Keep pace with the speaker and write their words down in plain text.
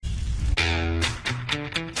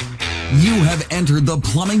You have entered the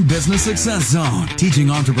Plumbing Business Success Zone,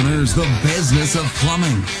 teaching entrepreneurs the business of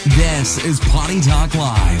plumbing. This is Potty Talk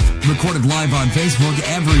Live, recorded live on Facebook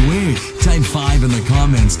every week. Type 5 in the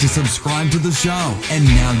comments to subscribe to the show. And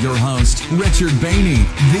now your host, Richard Bainey,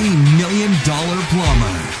 the $1 Million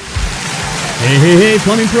Plumber. Hey,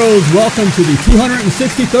 plumbing pros, welcome to the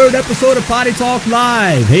 263rd episode of Potty Talk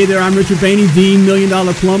Live. Hey there, I'm Richard Bainey, the $1 Million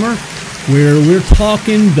Plumber, where we're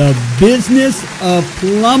talking the business of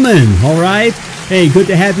plumbing, all right? Hey, good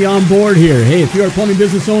to have you on board here. Hey, if you're a plumbing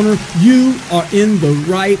business owner, you are in the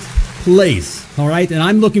right place, all right? And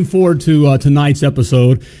I'm looking forward to tonight's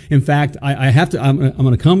episode. In fact, I'm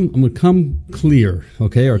going to come clear,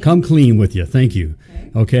 okay, or come clean with you. Thank you.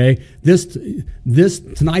 Okay, this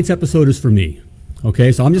tonight's episode is for me.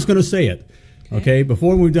 Okay, so I'm just going to say it. Okay,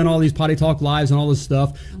 before we've done all these Potty Talk Lives and all this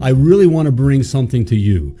stuff, I really want to bring something to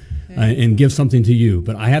you and give something to you.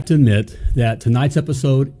 But I have to admit that tonight's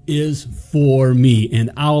episode is for me, and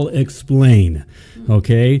I'll explain.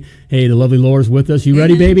 Okay, hey, the lovely Laura's with us. You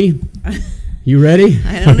ready, baby? You ready?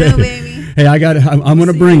 I don't know, baby. Hey, I'm going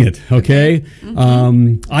to bring it, okay?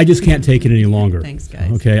 I just can't take it any longer. Thanks, guys.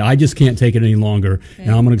 Okay, I just can't take it any longer, and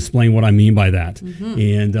I'm going to explain what I mean by that.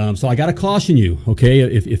 And so I got to caution you, okay?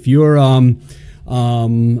 If you're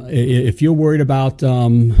worried about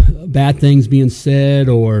bad things being said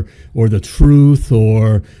or the truth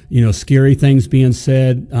or scary things being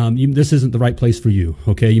said, this isn't the right place for you,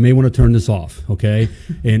 okay? You may want to turn this off, okay?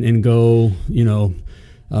 and go,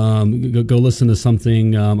 go listen to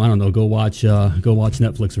something. I don't know. Go watch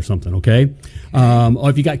Netflix or something. Okay. Or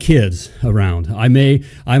if you got kids around,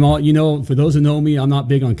 for those who know me, I'm not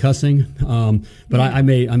big on cussing. But I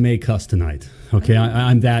may cuss tonight. Okay.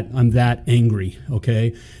 I'm that angry.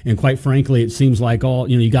 Okay. And quite frankly, it seems like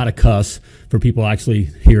you got to cuss for people to actually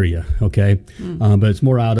hear you. Okay. But it's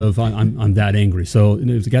more out of I'm that angry. So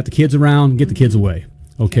if you got the kids around, get the kids away.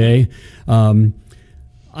 Okay.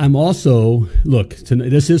 I'm also,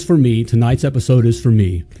 this is for me. Tonight's episode is for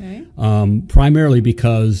me, primarily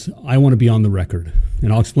because I want to be on the record,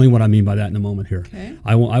 and I'll explain what I mean by that in a moment here. Okay.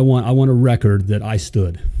 I want a record that I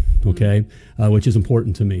stood, okay, which is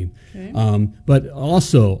important to me. Okay. But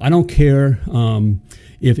also, I don't care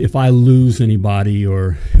if I lose anybody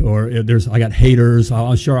or I got haters.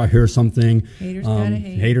 I'm sure I hear something. Haters gotta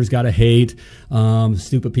hate. Haters gotta hate.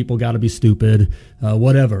 Stupid people gotta be stupid.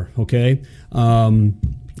 Whatever. Okay.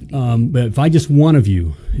 But if one of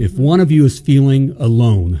you is feeling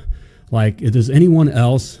alone, like does anyone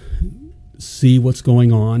else see what's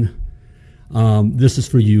going on? This is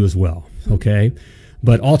for you as well. Okay.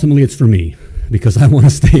 But ultimately it's for me, because I want to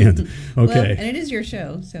stand. Okay. Well, and it is your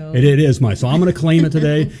show, so it is mine. So I'm going to claim it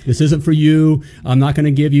today. This isn't for you. I'm not going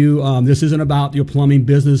to give you. This isn't about your plumbing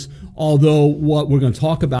business. Although what we're going to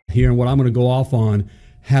talk about here and what I'm going to go off on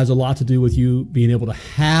has a lot to do with you being able to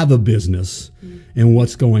have a business and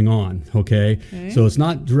what's going on. Okay. So it's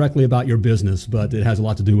not directly about your business, but it has a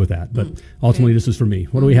lot to do with that. But ultimately, this is for me.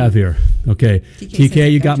 What do we have here? Okay.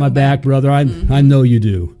 TK, you got my back, brother. I know you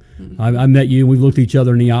do. I met you, and we've looked each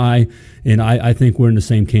other in the eye, and I think we're in the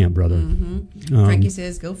same camp, brother. Frankie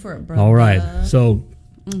says, go for it, brother. All right. So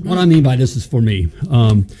what I mean by this is for me.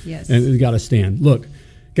 Yes. And we got to stand. Look,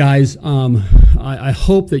 guys, I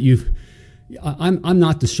hope that I'm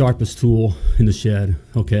not the sharpest tool in the shed,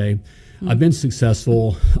 okay? I've been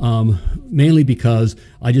successful mainly because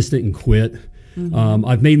I just didn't quit.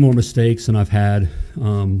 I've made more mistakes than I've had.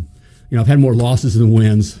 I've had more losses than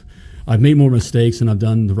wins. I've made more mistakes and I've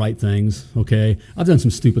done the right things. Okay, I've done some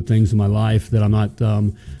stupid things in my life that I'm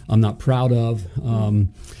not proud of, and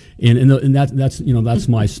that's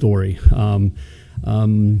my story. I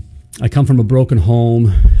come from a broken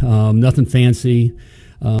home, nothing fancy.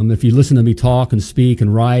 If you listen to me talk and speak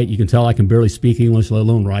and write, you can tell I can barely speak English, let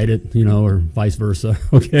alone write it. Or vice versa.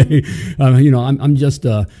 Okay, I'm just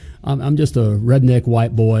a redneck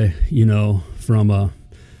white boy.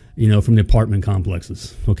 From the apartment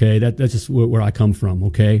complexes, okay? That's just where I come from,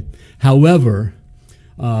 okay? However,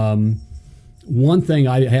 one thing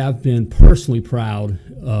I have been personally proud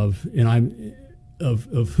of, and I'm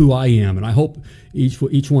of who I am, and I hope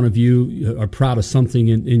each one of you are proud of something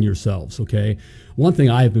in yourselves, okay? One thing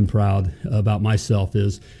I have been proud about myself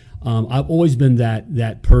is I've always been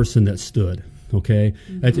that person that stood, okay?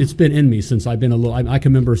 It's been in me since I've been a little. I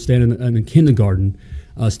can remember standing in kindergarten,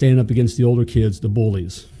 standing up against the older kids, the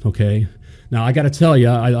bullies, okay? Now, I got to tell you,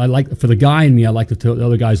 I like, for the guy in me, I like to tell the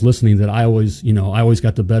other guys listening that I always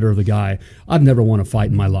got the better of the guy. I've never won a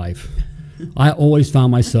fight in my life. I always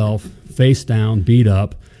found myself face down, beat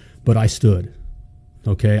up, but I stood,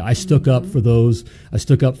 okay? I stuck up for those. I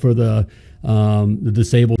stuck up for the the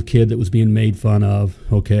disabled kid that was being made fun of,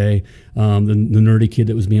 okay, the nerdy kid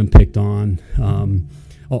that was being picked on,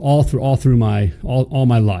 all through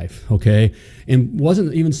my life, okay, and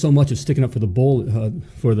wasn't even so much of sticking up for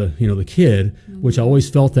the kid, which I always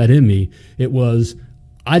felt that in me. It was,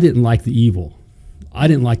 I didn't like the evil, I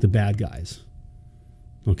didn't like the bad guys,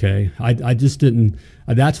 okay. I just didn't.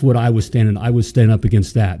 That's what I was standing up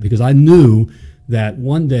against that, because I knew that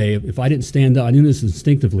one day, if I didn't stand up, I knew this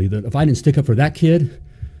instinctively, that if I didn't stick up for that kid,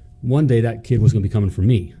 one day that kid was going to be coming for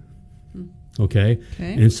me. Okay?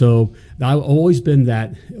 And so I've always been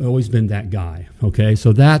that guy. Okay?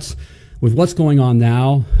 So that's, with what's going on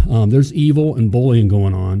now, there's evil and bullying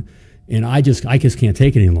going on, and I just can't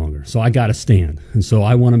take it any longer. So I got to stand. And so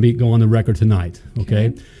I want to go on the record tonight.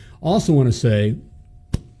 Okay? Also want to say,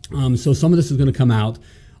 so some of this is going to come out.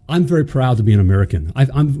 I'm very proud to be an American.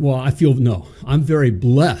 I'm very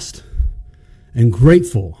blessed and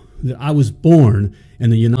grateful that I was born in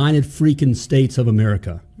the United freaking States of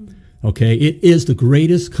America. Okay, it is the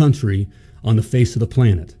greatest country on the face of the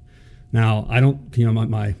planet. Now, I don't,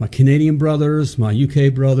 my Canadian brothers, my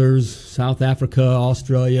UK brothers, South Africa,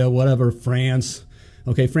 Australia, whatever, France.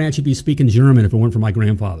 Okay, France, you'd be speaking German if it weren't for my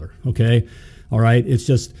grandfather. Okay, all right, it's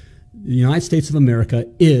just, the United States of America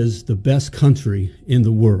is the best country in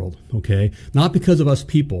the world, okay? Not because of us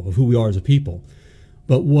people, of who we are as a people,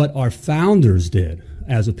 but what our founders did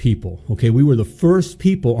as a people, okay? We were the first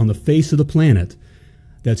people on the face of the planet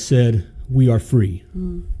that said, we are free.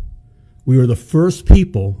 We were the first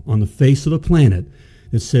people on the face of the planet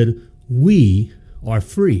that said, we are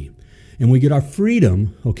free. And we get our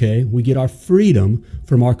freedom, okay? We get our freedom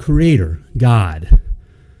from our Creator, God,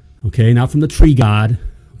 okay? Not from the tree God,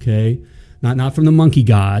 okay, not from the monkey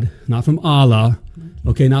god, not from Allah,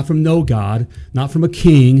 okay, not from no God, not from a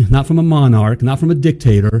king, not from a monarch, not from a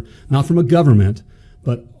dictator, not from a government,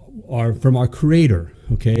 but from our Creator,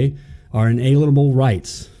 okay, our inalienable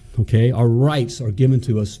rights, okay, our rights are given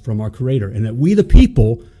to us from our Creator, and that we the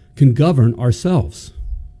people can govern ourselves,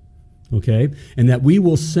 okay, and that we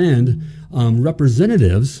will send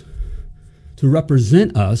representatives to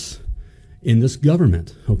represent us in this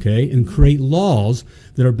government, okay, and create laws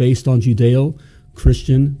that are based on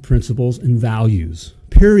Judeo-Christian principles and values,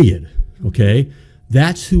 period, okay?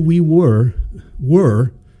 That's who we were,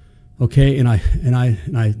 okay, and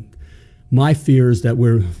I my fear is that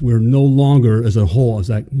we're no longer as a whole as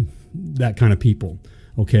that kind of people,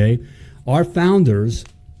 okay? Our founders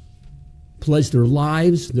pledged their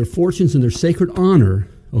lives, their fortunes, and their sacred honor,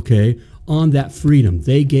 okay, on that freedom.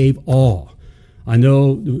 They gave all. I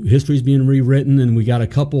know history's being rewritten, and we got a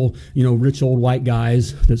couple, rich old white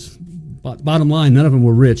guys. That's bottom line. None of them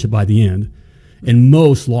were rich by the end, and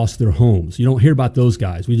most lost their homes. You don't hear about those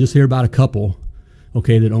guys. We just hear about a couple,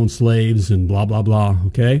 okay, that owned slaves and blah blah blah.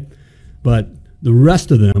 Okay, but the rest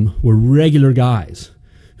of them were regular guys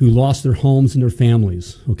who lost their homes and their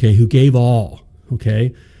families. Okay, who gave all.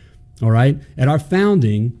 Okay, all right. At our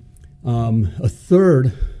founding, a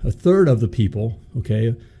third of the people,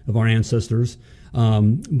 okay, of our ancestors,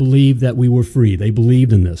 believed that we were free. They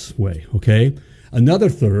believed in this way, okay? Another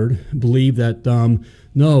third believed that,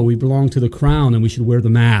 no, we belong to the crown and we should wear the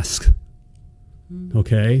mask,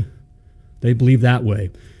 okay? They believed that way.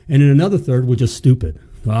 And then another third were just stupid.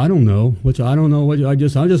 I don't know, I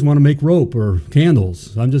just want to make rope or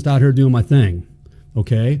candles. I'm just out here doing my thing,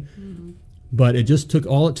 okay? But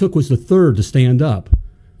all it took was the third to stand up,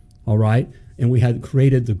 all right? And we had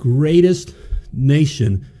created the greatest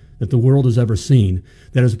nation that the world has ever seen,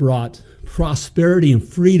 that has brought prosperity and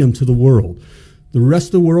freedom to the world. The rest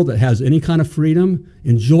of the world that has any kind of freedom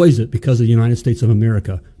enjoys it because of the United States of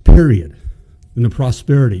America, period. And the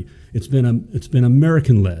prosperity. It's been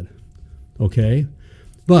American-led, okay?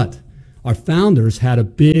 But our founders had a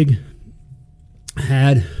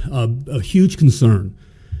huge concern.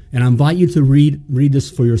 And I invite you to read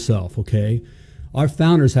this for yourself, okay? Our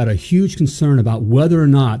founders had a huge concern about whether or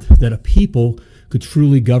not that a people could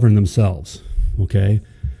truly govern themselves, okay?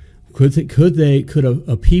 Could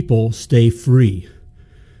a people stay free,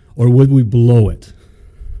 or would we blow it?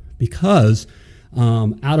 Because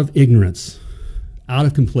out of ignorance, out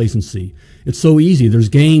of complacency, it's so easy. There's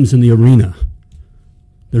games in the arena.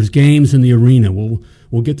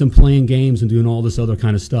 We'll get them playing games and doing all this other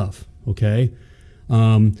kind of stuff, okay?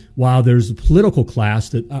 While there's a political class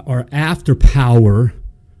that are after power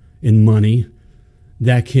and money,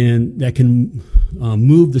 that can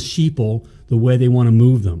move the sheeple the way they want to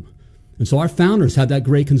move them. And so our founders had that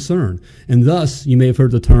great concern. And thus, you may have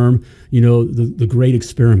heard the term, the great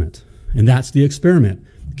experiment. And that's the experiment.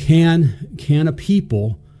 Can a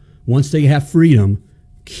people, once they have freedom,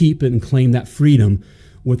 keep it and claim that freedom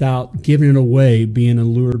without giving it away, being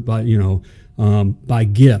allured by, by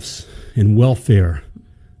gifts and welfare,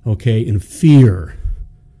 okay, and fear,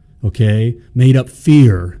 okay, made up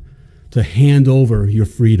fear to hand over your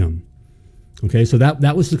freedom. Okay, so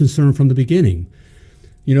that was the concern from the beginning.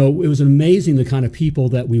 It was amazing the kind of people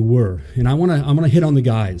that we were. And I want to hit on the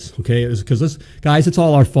guys, okay, because guys, it's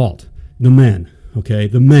all our fault. The men, okay,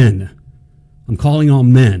 the men. I'm calling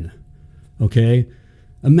on men, okay.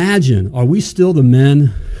 Imagine, are we still the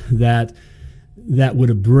men that would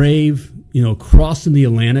have braved, crossing the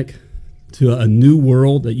Atlantic to a new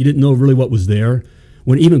world that you didn't know really what was there?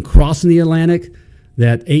 When even crossing the Atlantic,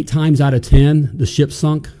 that 8 times out of 10, the ship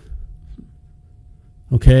sunk?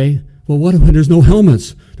 Okay? Well, what if there's no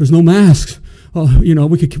helmets? There's no masks.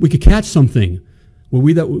 We could catch something.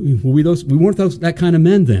 We weren't that kind of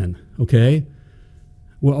men then, okay?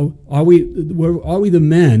 Well, are we the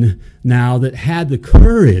men now that had the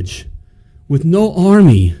courage with no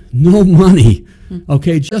army, no money,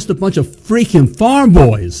 okay, just a bunch of freaking farm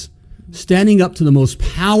boys standing up to the most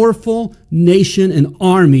powerful nation and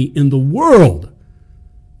army in the world,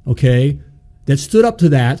 okay, that stood up to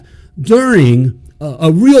that during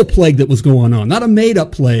a real plague that was going on, not a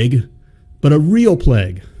made-up plague, but a real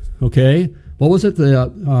plague, okay? What was it?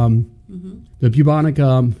 The bubonic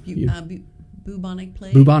bubonic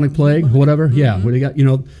plague. Bubonic plague, whatever. Mm-hmm. Yeah, where they got,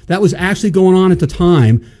 that was actually going on at the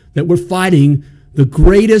time that we're fighting the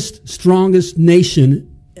greatest, strongest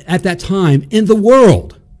nation at that time in the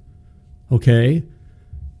world. Okay,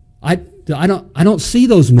 I don't see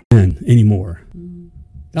those men anymore.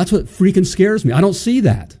 That's what freaking scares me. I don't see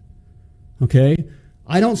that. Okay,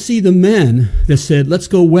 I don't see the men that said, "Let's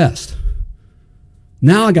go west."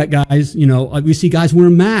 Now I got guys, we see guys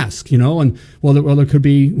wearing masks, and there could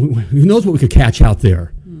be, who knows what we could catch out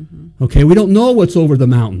there. Mm-hmm. Okay, we don't know what's over the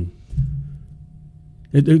mountain.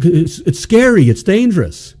 It's scary, it's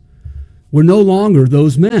dangerous. We're no longer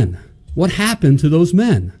those men. What happened to those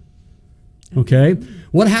men? Okay,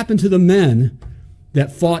 what happened to the men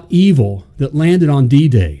that fought evil, that landed on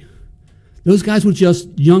D-Day? Those guys were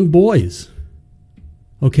just young boys,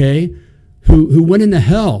 okay, who went into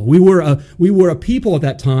hell. We were a people at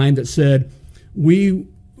that time that said, we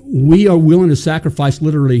are willing to sacrifice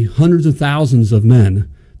literally hundreds of thousands of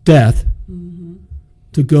men, death,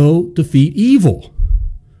 to go defeat evil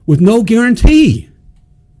with no guarantee.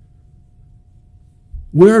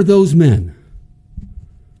 Where are those men?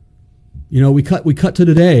 We cut to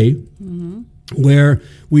today, where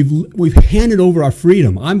we've handed over our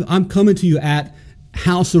freedom. I'm coming to you at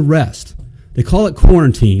house arrest. They call it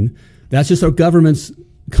quarantine. That's just our government's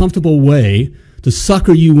comfortable way to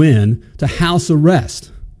sucker you in to house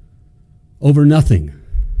arrest over nothing.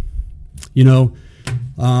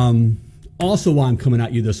 Also why I'm coming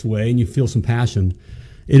at you this way, and you feel some passion,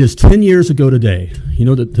 it is 10 years ago today.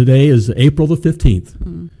 That today is April the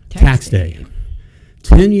 15th, tax day.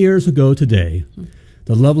 10 years ago today,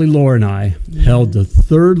 the lovely Laura and I held the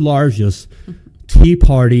third largest Tea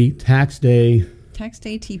Party Tax Day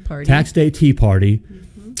Tea Party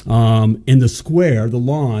in the square, the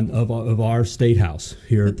lawn of our state house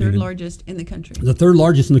here. The third largest in the country. The third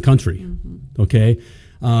largest in the country. Okay.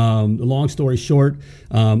 The long story short,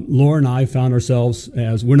 Laura and I found ourselves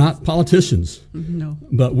we're not politicians. No.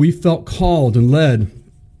 But we felt called and led.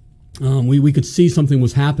 We could see something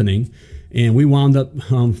was happening. And we wound up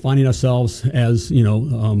finding ourselves as,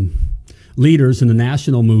 leaders in the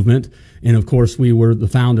national movement. And of course, we were the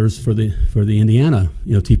founders for the Indiana,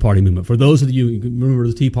 Tea Party movement. For those of you who remember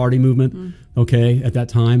the Tea Party movement, okay, at that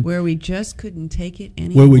time. Where we just couldn't take it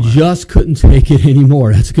anymore.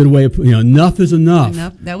 That's a good way of, enough is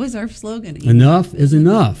enough. That was our slogan. Enough is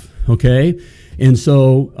enough, okay? And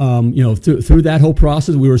so, through that whole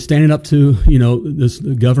process, we were standing up to, this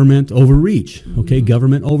government overreach, okay?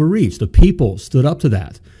 Government overreach. The people stood up to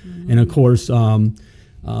that. And of course,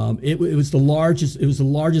 it was the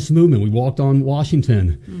largest movement. We walked on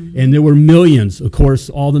Washington, and there were millions. Of course,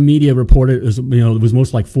 all the media reported it was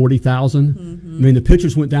most like 40,000. I mean, the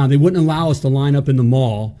pictures went down. They wouldn't allow us to line up in the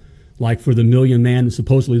mall, like for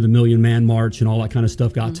supposedly the Million Man March and all that kind of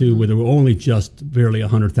stuff got to, where there were only just barely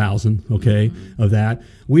 100,000, okay, of that.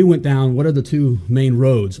 We went down, what are the two main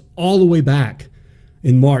roads, all the way back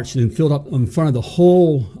and marched and filled up in front of the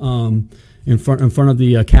whole, in front of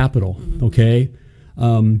the Capitol, okay?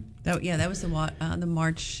 That was the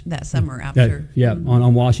march that summer after.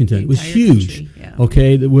 On Washington. It was huge,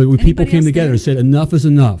 okay, where people came together and said, enough is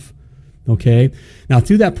enough, okay? Now,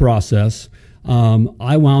 through that process,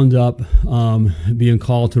 I wound up being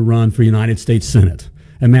called to run for United States Senate.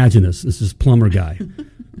 Imagine this. This is plumber guy,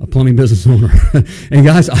 a plumbing business owner. And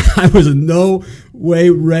guys, I was in no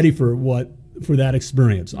way ready for what for that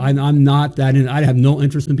experience. I'm not that. I have no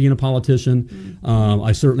interest in being a politician.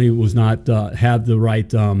 I certainly was not have the right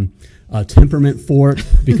temperament for it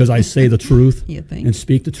because I say the truth and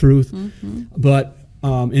speak the truth. But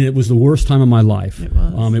and it was the worst time of my life.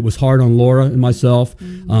 It was hard on Laura and myself.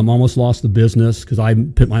 Almost lost the business because I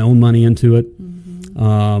put my own money into it.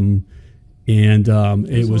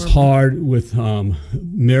 It was hard with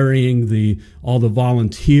marrying all the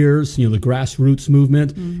volunteers, the grassroots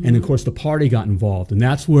movement, and of course the party got involved, and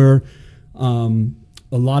that's where a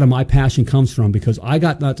lot of my passion comes from, because I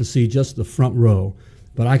got not to see just the front row,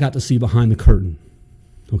 but I got to see behind the curtain.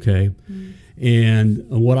 Okay, and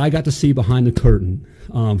what I got to see behind the curtain,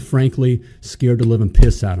 frankly, scared the living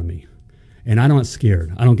piss out of me, and I'm not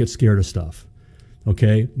scared. I don't get scared of stuff.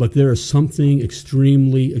 Okay, but there is something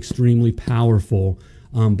extremely, extremely powerful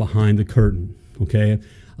behind the curtain. Okay,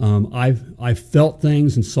 I felt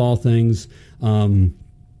things and saw things.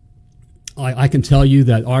 I can tell you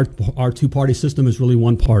that our two-party system is really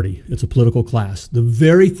one party. It's a political class. The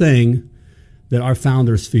very thing that our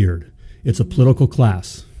founders feared. It's a political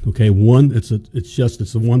class. Okay, it's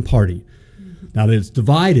a one party. Now that it's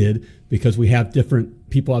divided because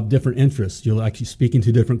people have different interests. You're actually speaking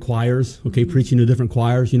to different choirs, okay, preaching to different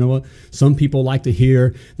choirs. You know what? Some people like to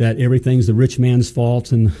hear that everything's the rich man's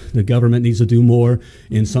fault and the government needs to do more.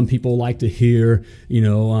 And some people like to hear,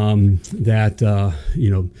 that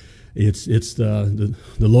it's the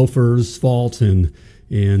loafers' fault and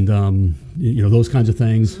those kinds of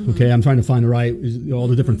things. Okay, I'm trying to find all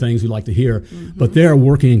the different things we like to hear, but they're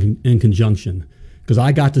working in conjunction. Because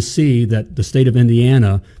I got to see that the state of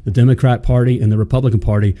Indiana, the Democrat Party and the Republican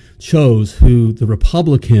Party chose who the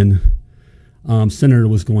Republican senator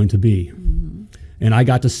was going to be. And I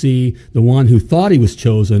got to see the one who thought he was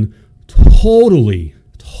chosen totally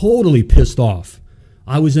pissed off.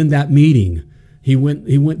 I was in that meeting. He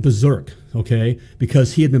went berserk, okay,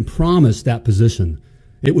 because he had been promised that position.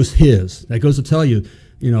 It was his. That goes to tell you,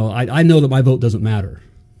 I know that my vote doesn't matter,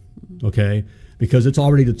 okay, because it's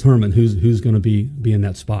already determined who's going to be in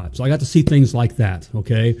that spot. So I got to see things like that,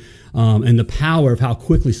 okay, and the power of how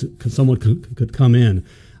quickly someone could come in.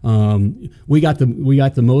 We got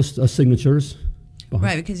the most signatures.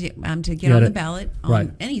 Right, because to get on the ballot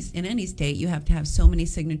in any state, you have to have so many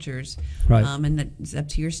signatures. Right. And that's up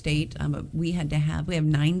to your state. We have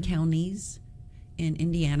 9 counties in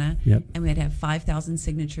Indiana, and we had to have 5,000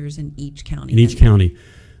 signatures in each county. In each county,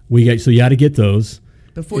 so you had to get those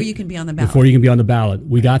before you can be on the ballot. Before you can be on the ballot,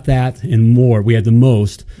 we got that and more. We had the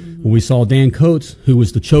most. When we saw Dan Coates, who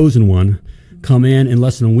was the chosen one, come in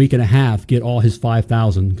less than a week and a half, get all his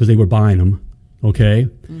 5,000 because they were buying them. Okay,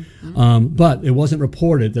 but it wasn't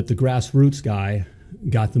reported that the grassroots guy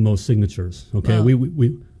got the most signatures. Okay, well,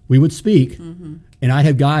 we would speak, and I'd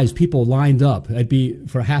have people lined up. I'd be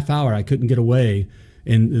for a half hour. I couldn't get away,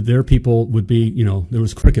 and their people would be. There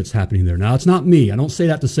was crickets happening there. Now it's not me. I don't say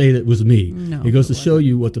that to say that it was me. No, it goes to show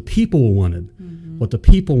you what the people wanted, what the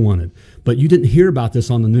people wanted. But you didn't hear about this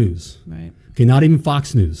on the news. Right. Okay, not even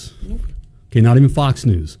Fox News. Nope. Okay, not even Fox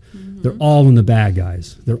News. They're all in the bag,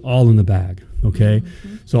 guys. They're all in the bag. Okay,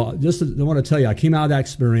 so I want to tell you, I came out of that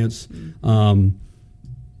experience. I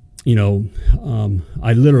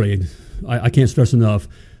literally, I can't stress enough,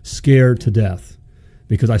 scared to death,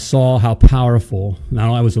 because I saw how powerful.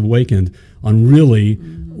 Now I was awakened on really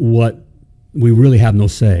what we really have no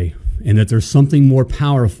say, and that there's something more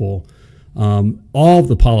powerful. All of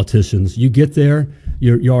the politicians, you get there,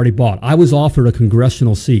 you're already bought. I was offered a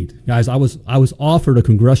congressional seat, guys. I was offered a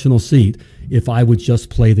congressional seat if I would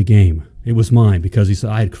just play the game. It was mine because he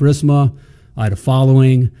said I had charisma, I had a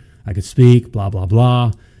following, I could speak, blah, blah,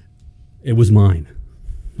 blah. It was mine,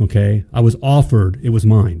 okay? I was offered, it was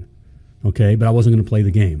mine, okay? But I wasn't going to play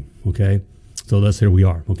the game, okay? So here we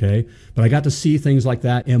are, okay? But I got to see things like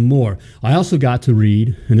that and more. I also got to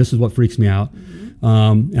read, and this is what freaks me out,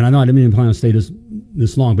 and I know I didn't even plan to stay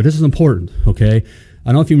this long, but this is important, okay? I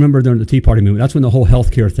don't know if you remember during the Tea Party movement, that's when the whole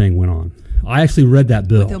health care thing went on. I actually read that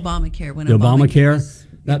bill. With Obamacare. When the Obamacare, was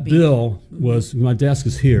that bill was, my desk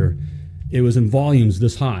is here, it was in volumes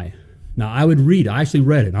this high. Now, I actually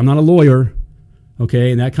read it. I'm not a lawyer,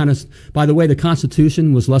 okay? And that kind of, by the way, the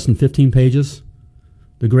Constitution was less than 15 pages,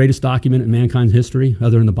 the greatest document in mankind's history,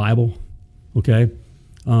 other than the Bible, okay,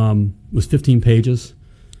 was 15 pages.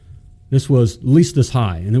 This was at least this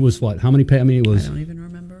high, and it was what? How many pages? I mean, it was. I don't even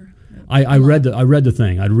remember. I read the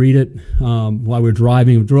thing. I'd read it while we were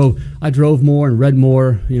driving. I drove more and read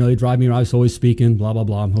more. They drive me around. I was always speaking, blah, blah,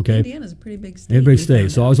 blah. Okay. Indiana's a pretty big state. A big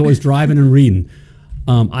state. So I was always driving and reading.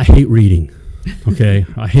 I hate reading. Okay.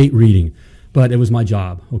 I hate reading. but it was my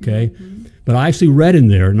job. Okay, but I actually read in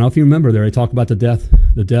there. I don't know if you remember there. I talked about the death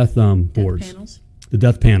boards, panels. the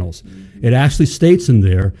death panels. It actually states in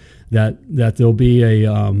there that there'll be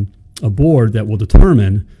a board that will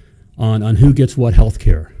determine on who gets what health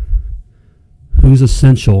care, who's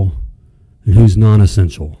essential and who's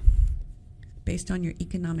non-essential. Based on your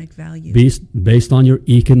economic value. Based on your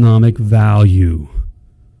economic value.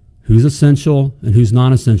 Who's essential and who's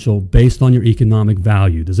non-essential based on your economic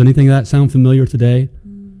value. Does anything of that sound familiar today?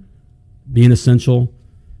 Being essential,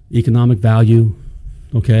 economic value,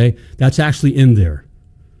 okay? That's actually in there,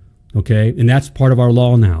 okay? And that's part of our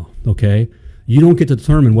law now, okay? You don't get to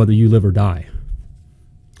determine whether you live or die,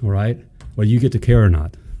 all right? Whether you get to care or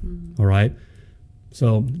not, all right?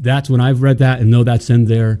 So that's when I've read that and know that's in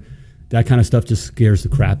there, that kind of stuff just scares the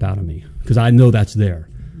crap out of me because I know that's there.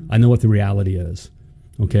 I know what the reality is.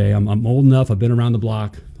 Okay, I'm old enough. I've been around the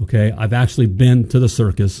block. Okay, I've actually been to the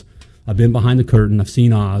circus. I've been behind the curtain. I've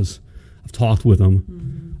seen Oz. I've talked with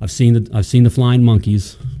them. I've seen the flying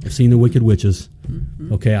monkeys. I've seen the wicked witches.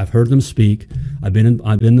 Okay, I've heard them speak. I've been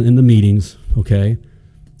in the meetings. Okay,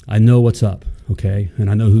 I know what's up. Okay, and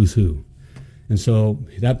I know who's who. And so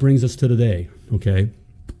that brings us to today. Okay,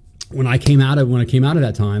 when I came out of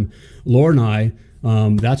that time, Laura and I,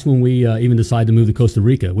 that's when we even decided to move to Costa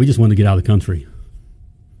Rica. We just wanted to get out of the country.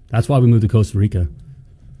 That's why we moved to Costa Rica,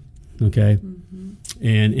 okay?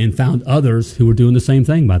 And found others who were doing the same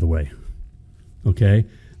thing, by the way, okay,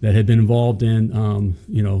 that had been involved in,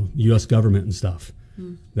 U.S. government and stuff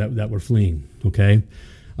that were fleeing, okay?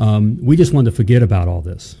 We just wanted to forget about all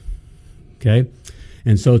this, okay?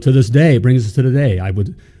 And so to this day, it brings us to today.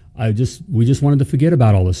 We just wanted to forget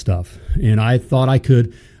about all this stuff. And I thought I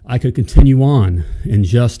could continue on and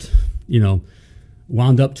just,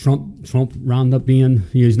 Trump wound up being,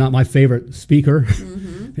 he's not my favorite speaker.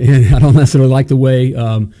 And I don't necessarily like the way,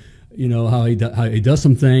 how he does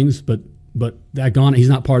some things, but he's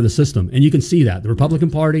not part of the system. And you can see that. The Republican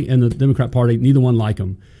Party and the Democrat Party, neither one like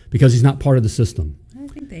him because he's not part of the system. I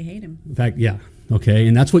think they hate him. In fact, yeah. Okay.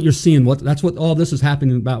 And that's what you're seeing. That's what all this is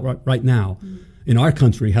happening about right now in our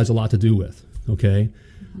country has a lot to do with. Okay.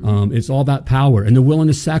 It's all about power, and they're willing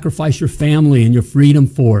to sacrifice your family and your freedom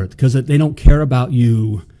for it because they don't care about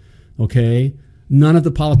you, okay? None of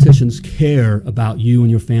the politicians care about you and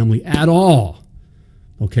your family at all,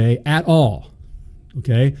 okay? At all,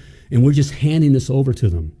 okay? And we're just handing this over to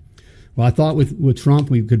them. Well, I thought with Trump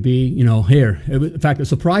we could be, here. In fact, it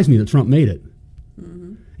surprised me that Trump made it.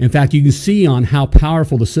 In fact, you can see on how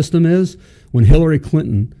powerful the system is when Hillary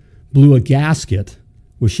Clinton blew a gasket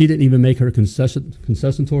where she didn't even make her concession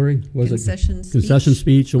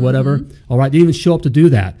speech or whatever. All right, didn't even show up to do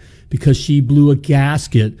that because she blew a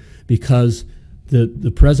gasket because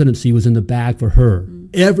the presidency was in the bag for her.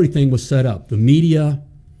 Everything was set up. The media,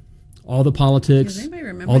 all the politics,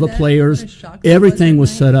 all the players, everything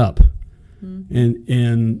was set up.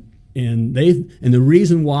 And the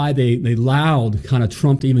reason why they allowed kind of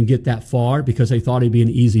Trump to even get that far because they thought he'd be an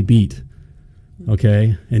easy beat.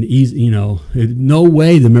 Okay, and easy, no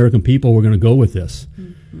way the American people were going to go with this,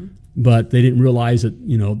 but they didn't realize that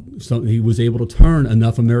he was able to turn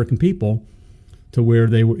enough American people to where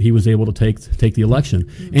he was able to take the election,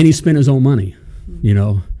 and he spent his own money. He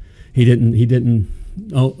didn't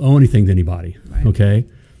owe anything to anybody. Right. Okay,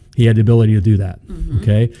 he had the ability to do that.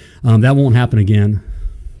 Okay, that won't happen again.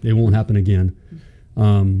 It won't happen again.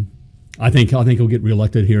 I think he'll get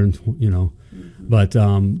reelected here, but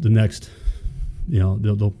the next.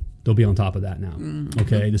 They'll be on top of that now.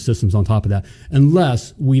 Okay, the system's on top of that,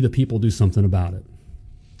 unless we the people do something about it.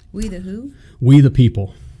 We the who? We the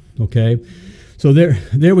people. Okay, so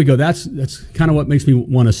there we go. That's kind of what makes me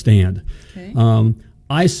want to stand. Okay.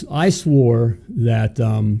 I swore that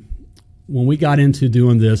when we got into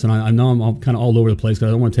doing this, and I know I'm kind of all over the place because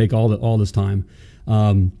I don't want to take all this time.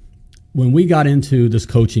 When we got into this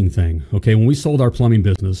coaching thing, okay, when we sold our plumbing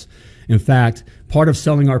business. In fact, part of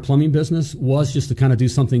selling our plumbing business was just to kind of do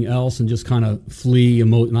something else and just kind of flee,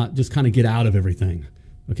 not just kind of get out of everything.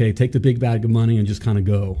 Okay, take the big bag of money and just kind of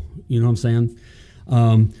go. You know what I'm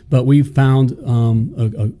saying? But we found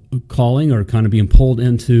a calling or kind of being pulled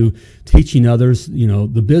into teaching others,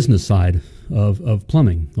 the business side of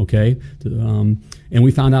plumbing. Okay, and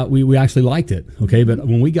we found out we actually liked it. Okay, but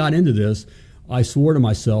when we got into this, I swore to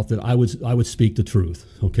myself that I would speak the truth,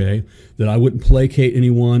 okay? That I wouldn't placate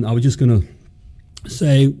anyone. I was just going to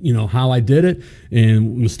say, how I did it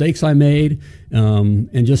and mistakes I made,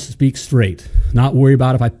 and just speak straight. Not worry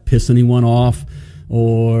about if I piss anyone off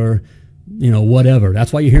or, whatever.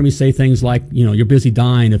 That's why you hear me say things like, you're busy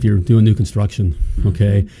dying if you're doing new construction,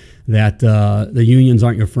 okay? That the unions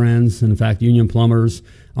aren't your friends. And in fact, union plumbers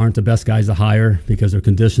aren't the best guys to hire because they're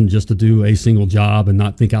conditioned just to do a single job and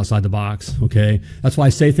not think outside the box, okay? That's why I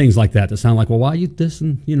say things like that sound like, well, why are you this?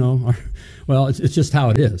 And, well, it's just how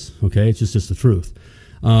it is, okay? It's just the truth.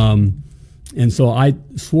 And so I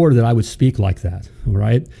swore that I would speak like that, all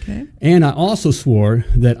right? Okay. And I also swore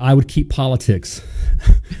that I would keep politics,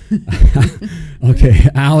 okay,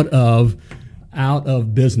 out of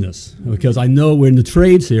business, because I know we're in the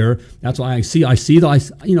trades here. That's why I surf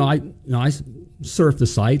the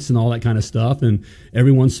sites and all that kind of stuff, and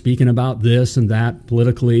everyone's speaking about this and that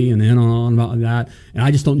politically and on about that, and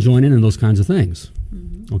I just don't join in those kinds of things,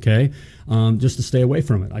 okay? Just to stay away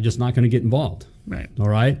from it. I'm just not going to get involved. Right. All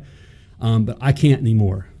right? But I can't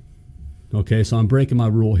anymore. Okay, so I'm breaking my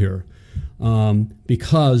rule here,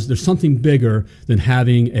 because there's something bigger than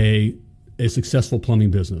having a successful plumbing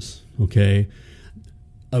business. Okay,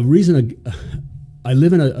 a reason I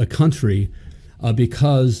live in a country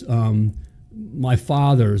because my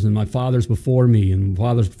fathers and my fathers before me and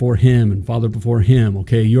fathers before him and father before him.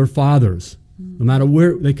 Okay, your fathers, no matter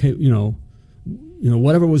where they came,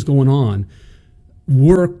 whatever was going on,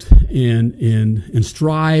 worked and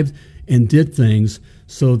strived and did things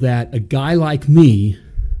so that a guy like me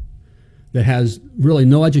that has really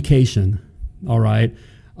no education, all right,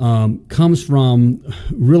 comes from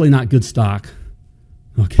really not good stock,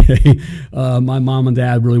 okay? My mom and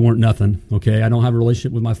dad really weren't nothing, okay? I don't have a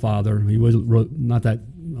relationship with my father. He was not that,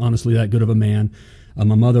 honestly, that good of a man.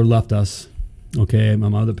 My mother left us, okay? My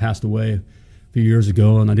mother passed away a few years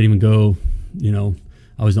ago, and I didn't even go,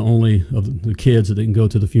 I was the only of the kids that didn't go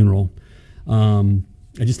to the funeral.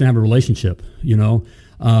 I just didn't have a relationship,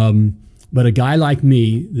 But a guy like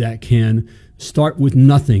me that can start with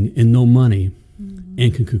nothing and no money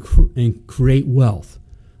and can create wealth.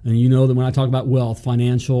 And you know that when I talk about wealth,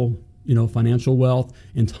 financial wealth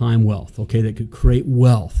and time wealth, okay, that could create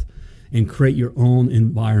wealth and create your own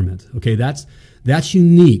environment. Okay, that's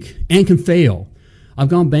unique and can fail. I've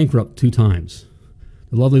gone bankrupt 2 times.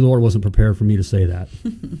 The lovely Lord wasn't prepared for me to say that,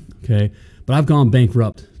 okay? But I've gone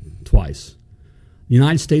bankrupt twice. The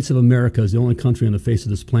United States of America is the only country on the face of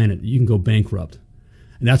this planet that you can go bankrupt.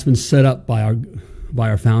 And that's been set up by our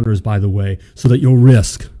founders, by the way, so that you'll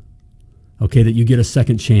risk, okay, that you get a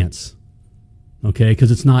second chance, okay, because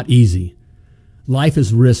it's not easy. Life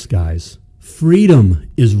is risk, guys. Freedom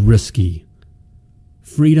is risky.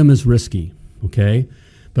 Freedom is risky, okay?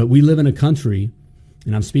 But we live in a country,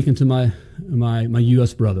 and I'm speaking to my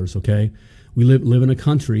U.S. brothers, okay? We live in a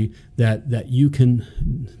country that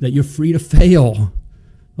you're free to fail,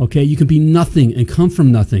 okay? You can be nothing and come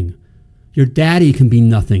from nothing. Your daddy can be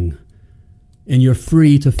nothing, and you're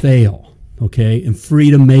free to fail, okay? And free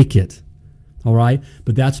to make it, all right?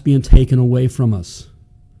 But that's being taken away from us,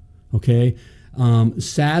 okay?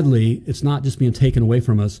 Sadly, it's not just being taken away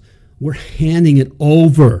from us. We're handing it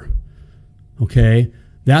over, okay?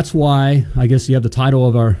 That's why I guess you have the title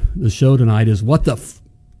of the show tonight is What the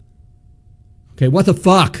Okay, what the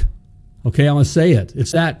fuck? Okay, I'm going to say it.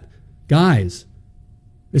 It's that, guys,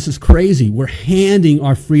 this is crazy. We're handing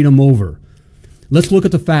our freedom over. Let's look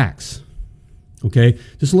at the facts, okay?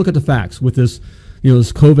 Just look at the facts with this,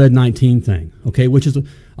 this COVID-19 thing, okay? Which is,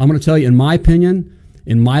 I'm going to tell you, in my opinion,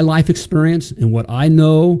 in my life experience, and what I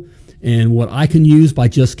know, and what I can use by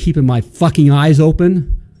just keeping my fucking eyes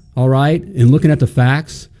open, all right, and looking at the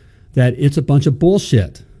facts, that it's a bunch of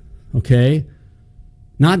bullshit, okay?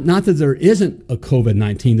 Not that there isn't a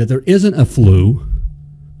COVID-19, that there isn't a flu.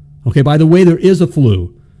 Okay, by the way, there is a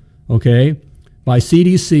flu. Okay, by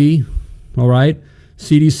CDC, all right,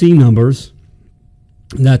 CDC numbers,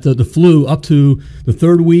 that the flu up to the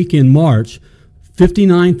 3rd week in March,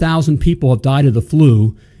 59,000 people have died of the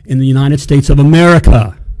flu in the United States of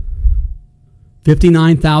America.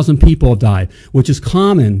 59,000 people have died, which is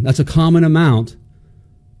common. That's a common amount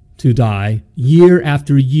to die year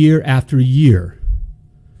after year after year.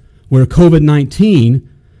 Where COVID-19,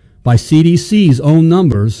 by CDC's own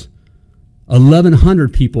numbers,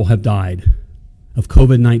 1,100 people have died of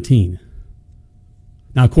COVID-19.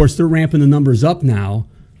 Now, of course, they're ramping the numbers up now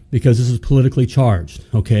because this is politically charged,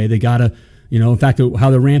 okay? They got to, in fact, how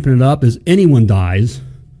they're ramping it up is anyone dies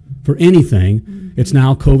for anything, it's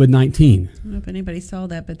now COVID-19. I don't know if anybody saw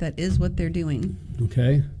that, but that is what they're doing.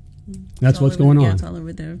 Okay? That's what's going on. Yeah, it's all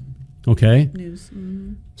over the news.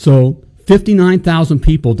 Mm-hmm. So 59,000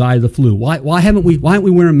 people died of the flu. Why aren't we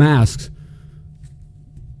wearing masks?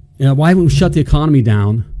 Why haven't we shut the economy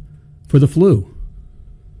down for the flu?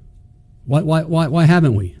 Why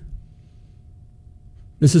haven't we?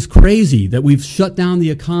 This is crazy that we've shut down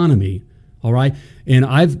the economy, All right. And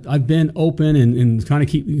I've been open and trying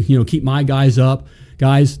to keep my guys up.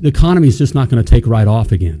 Guys, the economy is just not going to take right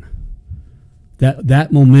off again.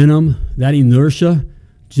 That momentum, that inertia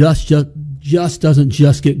just doesn't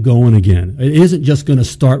just get going again. It isn't just going to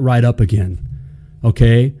start right up again.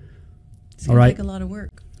 Okay? It's going to take a lot of work.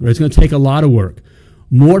 It's going to take a lot of work.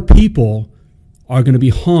 More people are going to be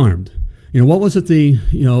harmed. What was it the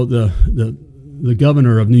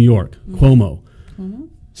governor of New York, Cuomo,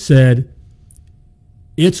 said,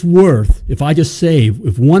 it's worth, if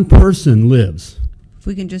one person lives, if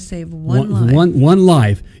we can just save one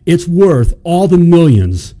life, it's worth all the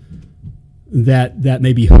millions that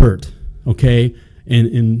may be hurt, okay?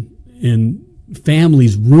 And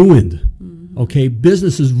families ruined, okay?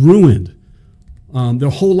 Businesses ruined, their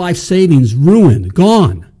whole life savings ruined,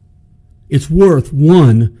 gone. It's worth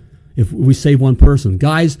one if we save one person.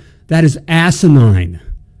 Guys, that is asinine.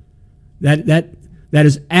 That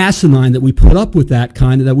is asinine that we put up with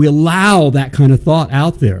that we allow that kind of thought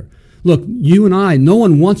out there. Look, you and I, no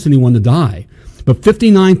one wants anyone to die, but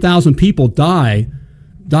 59,000 people died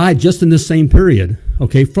just in this same period,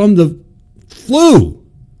 okay, from the flu.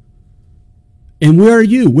 And where are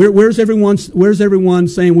you? Where's everyone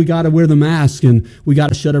saying we got to wear the mask and we got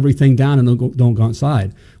to shut everything down and don't go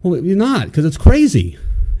outside? Well, you're not, because it's crazy.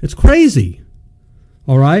 It's crazy.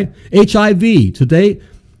 All right? HIV, to date,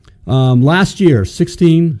 last year,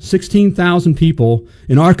 16,000 people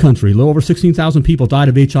in our country, a little over 16,000 people died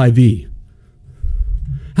of HIV.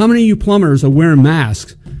 How many of you plumbers are wearing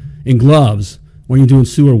masks and gloves when you're doing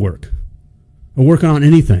sewer work or working on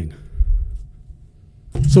anything?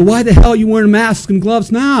 So why the hell are you wearing masks and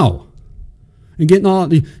gloves now? And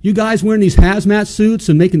getting you guys wearing these hazmat suits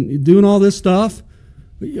and doing all this stuff?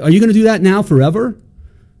 Are you going to do that now forever?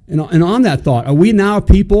 And on that thought, are we now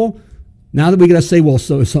people, now that we got to say, well,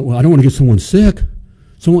 I don't want to get someone sick.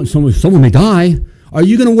 Someone may die. Are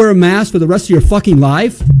you going to wear a mask for the rest of your fucking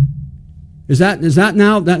life? Is that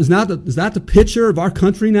the picture of our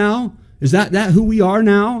country now? Is that who we are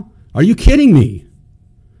now? Are you kidding me?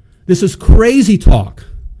 This is crazy talk.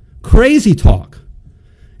 Crazy talk.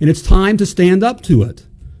 And it's time to stand up to it.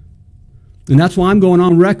 And that's why I'm going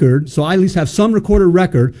on record, so I at least have some recorded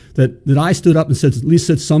record that I stood up and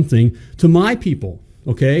said something to my people,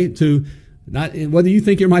 okay? To not whether you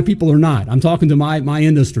think you're my people or not. I'm talking to my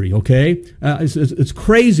industry, okay? It's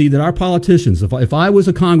crazy that our politicians, if I was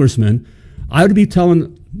a congressman, I would be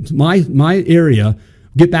telling my area,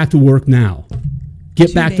 get back to work now.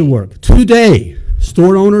 Get back to work. Today,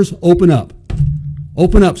 store owners, open up.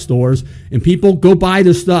 Open up stores, and people go buy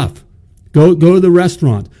their stuff. Go to the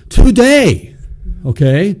restaurant. Today,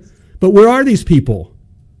 okay? But where are these people?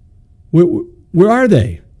 Where are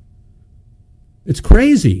they? It's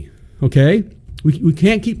crazy, okay? We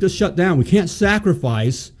can't keep this shut down. We can't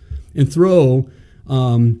sacrifice and throw.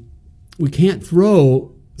 We can't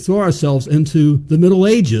throw ourselves into the Middle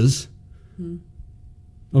Ages,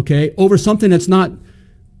 okay, over something that's not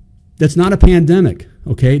a pandemic,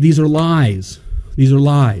 okay? These are lies. These are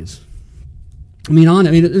lies. I mean,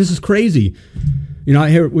 this is crazy. I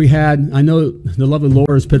know the lovely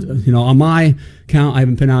Laura's put, on my account, I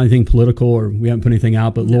haven't put out anything political or we haven't put anything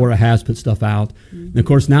out, but Laura has put stuff out. And of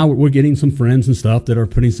course, now we're getting some friends and stuff that are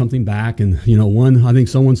putting something back. And, I think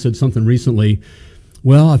someone said something recently,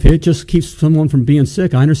 well, if it just keeps someone from being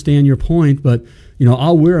sick, I understand your point, but,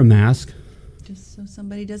 I'll wear a mask. Just so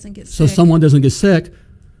somebody doesn't get sick. So someone doesn't get sick.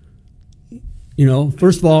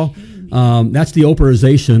 First of all, that's the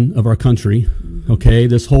Oprahization of our country. Okay,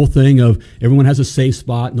 this whole thing of everyone has a safe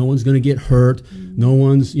spot. No one's going to get hurt. No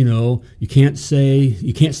one's, you can't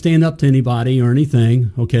stand up to anybody or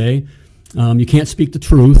anything. Okay, you can't speak the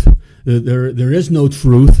truth. There is no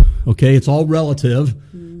truth. Okay, it's all relative.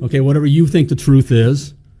 Okay, whatever you think the truth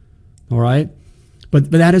is. All right, but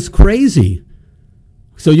that is crazy.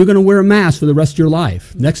 So you're going to wear a mask for the rest of your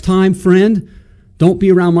life. Next time, friend, don't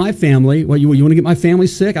be around my family. Well, you want to get my family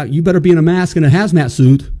sick? You better be in a mask and a hazmat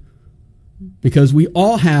suit. Because we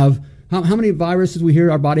all have, how many viruses we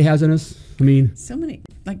hear our body has in us? I mean, so many,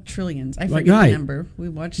 like trillions. I forget the number. We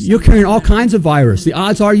watched. You're carrying all kinds of virus. The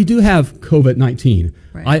odds are you do have COVID-19.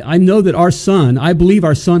 Right. I know that I believe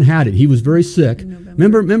our son had it. He was very sick.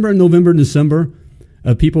 Remember in November and December,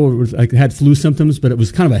 people had flu symptoms, but it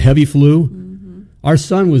was kind of a heavy flu. Mm-hmm. Our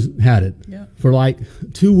son had it for like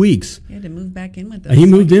 2 weeks. He had to move back in with us. He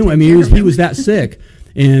moved in. I mean, he was that sick.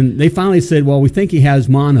 And they finally said, well, we think he has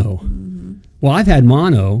mono. Mm-hmm. Well, I've had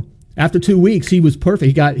mono. After 2 weeks, he was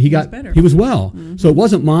perfect. He was well. Mm-hmm. So it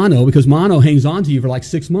wasn't mono, because mono hangs on to you for like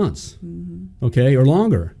 6 months, okay, or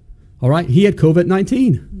longer. All right, he had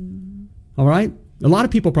COVID-19. All right, a lot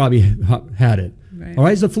of people probably had it. Right. All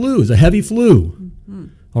right, it's a flu. It's a heavy flu.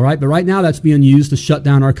 All right, but right now that's being used to shut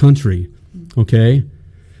down our country. Okay,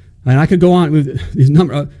 and I could go on with these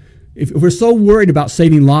number. If we're so worried about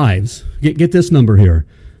saving lives, get this number here: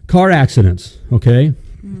 car accidents. Okay,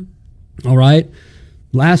 all right.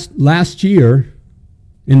 Last year,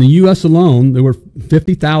 in the U.S. alone, there were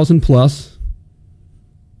 50,000 plus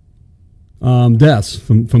deaths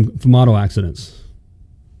from auto accidents.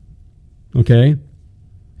 Okay,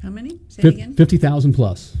 How many? Say it again. 50,000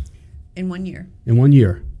 plus In 1 year. in 1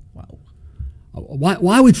 year. Wow.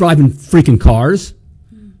 Why are we driving freaking cars?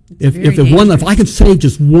 It's very If dangerous. I can save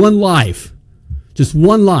just one life,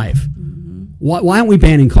 why aren't we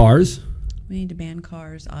banning cars, We need to ban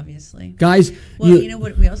cars, obviously. guys? Well, you know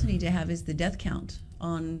what we also need to have is the death count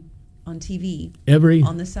on TV every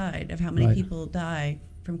on the side of how many Right. people die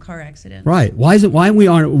from car accidents. right. Why aren't we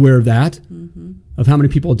aware of that? Of how many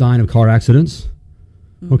people are dying of car accidents?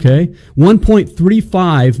 Okay,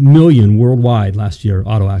 1.35 million worldwide last year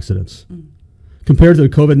auto accidents. Compared to the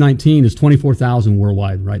COVID-19, is 24,000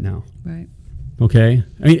 worldwide right now. Right. Okay,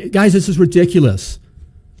 I mean, guys, this is ridiculous.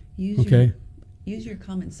 Okay. Use your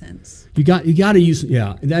common sense. You got to use,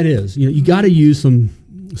 yeah, that is, you got to use some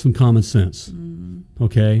common sense.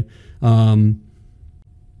 Okay, I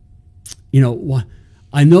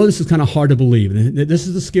know this is kind of hard to believe. And this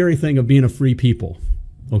is the scary thing of being a free people.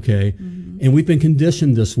 Okay, and we've been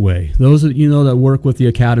conditioned this way. Those that that work with the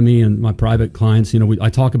academy and my private clients, I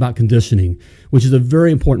talk about conditioning, which is a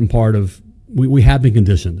very important part of. We have been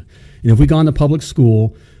conditioned, and if we gone to public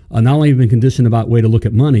school, not only have you been conditioned about way to look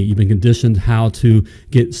at money, you've been conditioned how to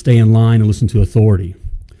stay in line and listen to authority.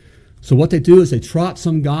 So what they do is they trot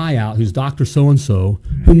some guy out who's Dr. So-and-so,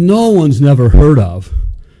 who no one's never heard of,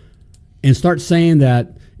 and start saying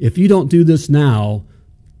that if you don't do this now,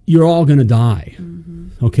 you're all going to die.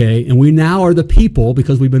 Okay, and we now are the people,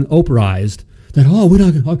 because we've been Oprahized, that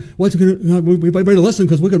we better listen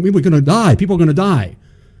because we're going to die. People are going to die.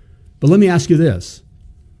 But let me ask you this: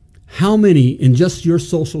 how many in just your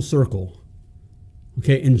social circle?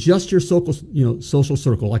 Okay, in just your social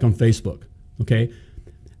circle, like on Facebook. Okay,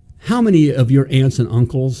 how many of your aunts and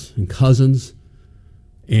uncles and cousins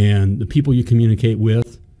and the people you communicate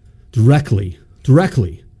with directly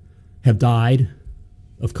have died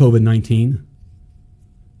of COVID-19?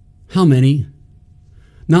 How many?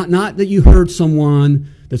 Not that you heard someone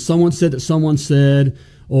said that someone said,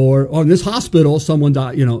 or in this hospital someone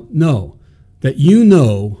died. No, that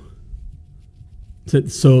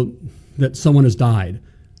so that someone has died.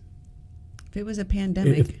 If it was a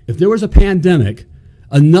pandemic, If there was a pandemic,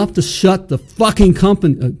 enough to shut the fucking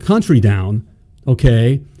country down,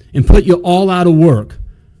 okay, and put you all out of work,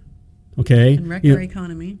 okay, and wreck our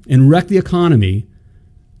economy. and wreck the economy,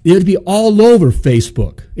 it'd be all over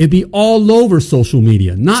Facebook. It'd be all over social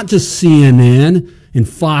media, not just CNN and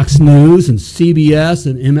Fox News and CBS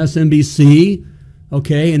and MSNBC,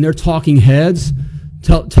 okay, and they're talking heads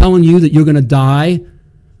telling you that you're going to die.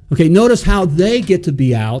 Okay, notice how they get to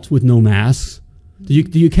be out with no masks. Do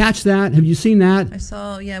you catch that? Have you seen that? I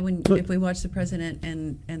saw, if we watch the president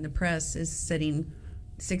and the press is sitting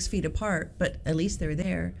 6 feet apart, but at least they're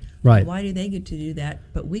there. Right. Why do they get to do that,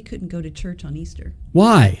 but we couldn't go to church on Easter?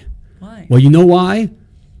 Why? Why? Well, you know why?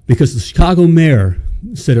 Because the Chicago mayor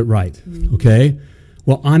said it right, okay?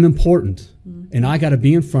 Well, I'm important, and I got to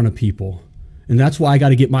be in front of people, and that's why I got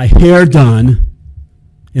to get my hair done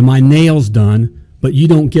and my nails done, but you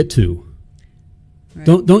don't get to. Right.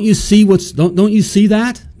 Don't you see don't you see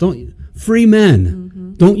that? Free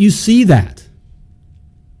men. Don't you see that?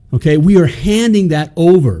 Okay, we are handing that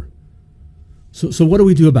over. So what do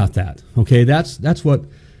we do about that? Okay, that's what,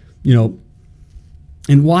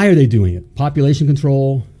 and why are they doing it? Population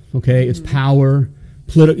control, okay, it's power,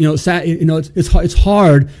 it's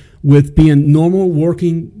hard with being normal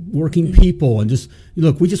working people and just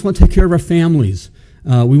we just want to take care of our families.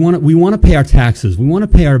 We want to pay our taxes. We want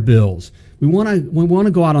to pay our bills. We want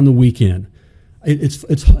to go out on the weekend. It's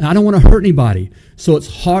I don't want to hurt anybody. So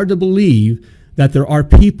it's hard to believe that there are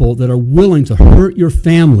people that are willing to hurt your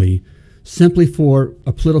family simply for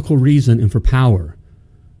a political reason and for power.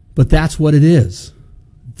 But that's what it is.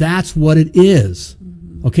 That's what it is.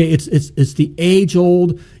 Okay, it's the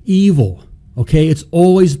age-old evil. Okay, it's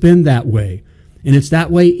always been that way. And it's that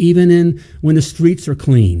way even when the streets are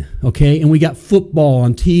clean. Okay, and we got football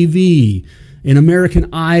on TV and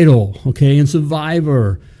American Idol, okay, and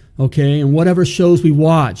Survivor, okay, and whatever shows we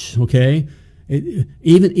watch, okay,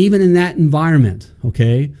 even in that environment,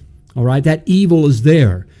 okay, all right, that evil is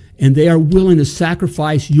there, and they are willing to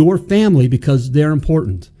sacrifice your family because they're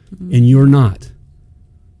important, and you're not,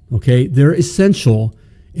 okay, they're essential,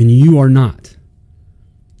 and you are not,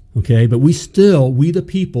 Okay, but we the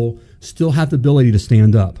people, still have the ability to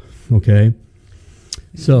stand up. Okay,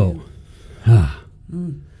 so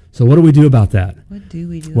what do we do about that? What do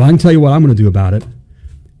we do? Well, I can tell you what I'm going to do about it.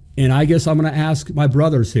 And I guess I'm going to ask my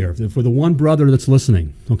brothers here, for the one brother that's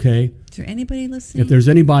listening, okay? Is there anybody listening? If there's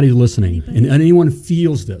anybody listening, and anyone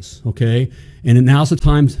feels this, okay? And now's the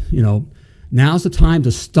time, now's the time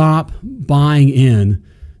to stop buying in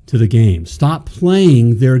to the game. Stop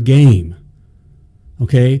playing their game,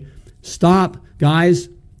 okay? Stop, guys,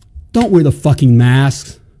 don't wear the fucking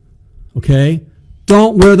masks, okay?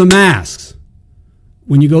 Don't wear the masks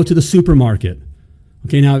when you go to the supermarket.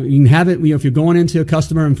 Okay, now you can have it, if you're going into a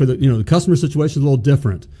customer, and for the customer situation is a little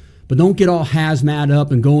different, but don't get all hazmat up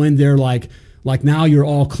and go in there like now you're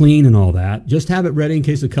all clean and all that. Just have it ready in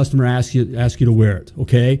case the customer asks you to wear it,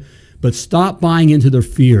 okay? But stop buying into their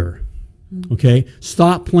fear, okay?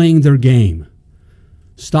 Stop playing their game.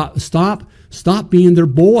 Stop being their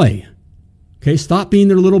boy, okay? Stop being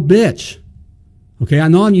their little bitch. Okay, I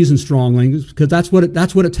know I'm using strong language because that's what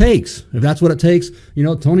it takes. If that's what it takes,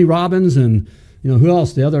 Tony Robbins and who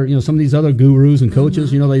else? The other, some of these other gurus and coaches,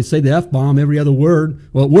 they say the F-bomb every other word.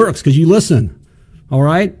 Well, it works because you listen. All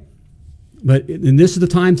right? And this is the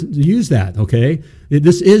time to use that, okay?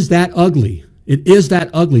 This is that ugly. It is that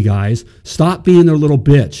ugly, guys. Stop being their little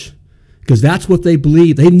bitch because that's what they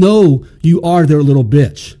believe. They know you are their little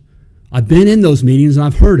bitch. I've been in those meetings and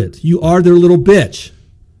I've heard it. You are their little bitch.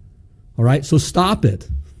 All right? So stop it.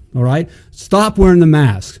 All right? Stop wearing the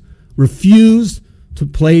mask. Refuse to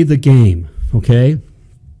play the game. Okay?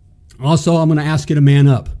 Also, I'm going to ask you to man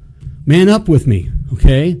up. Man up with me,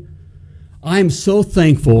 okay? I am so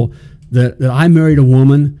thankful that I married a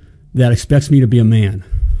woman that expects me to be a man.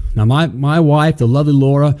 Now, my wife, the lovely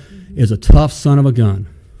Laura, is a tough son of a gun,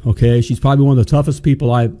 okay? She's probably one of the toughest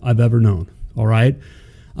people I've ever known, all right?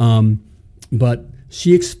 But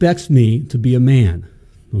she expects me to be a man,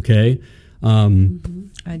 okay?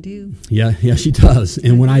 I do. Yeah, she does.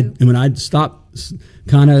 And when I stop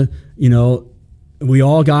kind of, we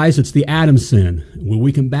all, guys, it's the Adam sin, where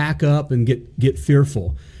we can back up and get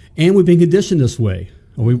fearful. And we've been conditioned this way.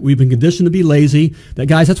 We've been conditioned to be lazy.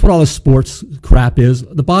 Guys, that's what all this sports crap is.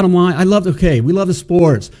 The bottom line, we love the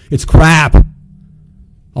sports. It's crap.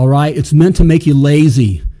 All right? It's meant to make you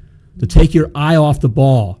lazy, to take your eye off the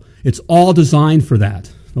ball. It's all designed for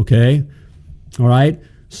that, okay? All right?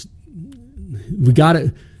 We got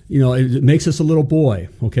it. It makes us a little boy,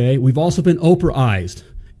 okay? We've also been Oprahized.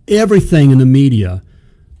 Everything in the media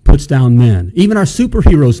puts down men. Even our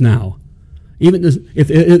superheroes now. Even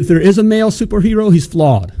if there is a male superhero, he's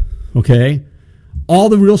flawed, okay? All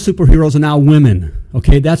the real superheroes are now women,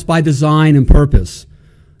 okay? That's by design and purpose,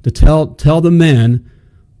 to tell the men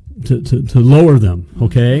to lower them,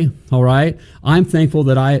 okay? All right? I'm thankful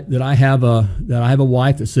that I have a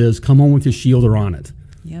wife that says, "Come home with your shielder on it."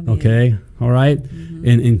 Yeah, okay? All right?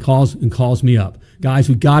 And calls me up. Guys,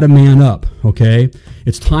 we got to man up, okay?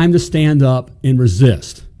 It's time to stand up and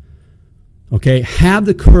resist, okay? Have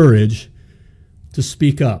the courage to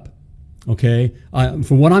speak up, okay?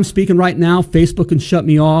 For what I'm speaking right now, Facebook can shut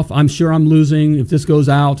me off. I'm sure I'm losing if this goes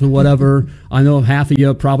out or whatever. I know half of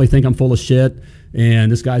you probably think I'm full of shit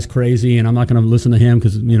and this guy's crazy and I'm not going to listen to him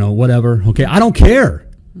because, whatever, okay? I don't care.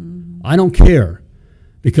 I don't care.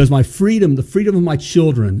 Because my freedom, the freedom of my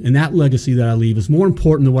children and that legacy that I leave is more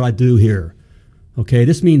important than what I do here. Okay,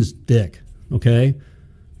 this means dick, okay?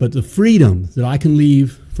 But the freedom that I can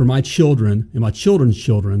leave for my children and my children's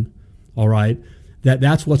children, all right,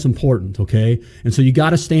 that's what's important, okay? And so you got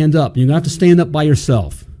to stand up. You have to stand up by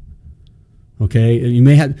yourself, okay? You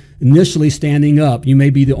may have, initially standing up, you may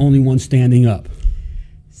be the only one standing up.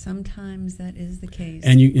 Sometimes that is the case.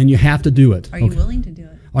 And you have to do it. Are you willing to do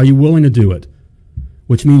it? Are you willing to do it?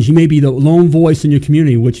 Which means you may be the lone voice in your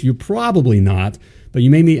community, which you're probably not, but you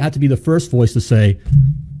may have to be the first voice to say,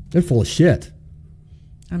 they're full of shit.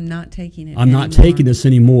 I'm not taking it. I'm not taking this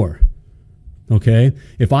anymore. Okay?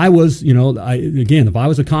 If I was, if I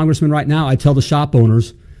was a congressman right now, I'd tell the shop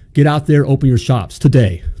owners, get out there, open your shops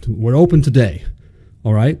today. We're open today.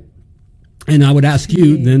 All right? And I would ask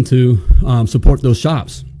you then to support those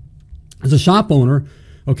shops. As a shop owner,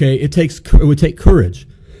 okay, it would take courage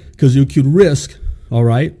because you could risk. All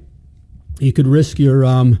right, you could risk your,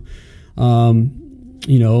 everything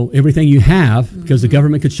you have because the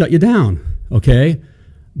government could shut you down. Okay,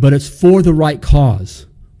 but it's for the right cause,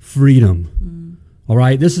 freedom. All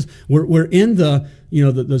right, we're in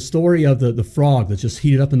the story of the frog that's just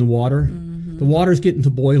heated up in the water. The water's getting to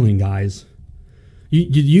boiling, guys.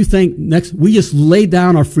 You think we just laid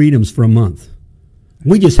down our freedoms for a month.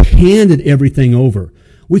 We just handed everything over.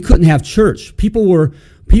 We couldn't have church. People were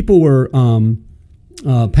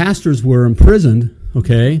pastors were imprisoned,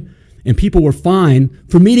 okay, and people were fined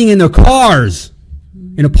for meeting in their cars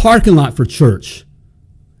in a parking lot for church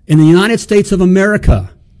in the United States of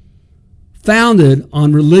America, founded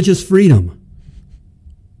on religious freedom.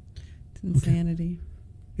 It's insanity.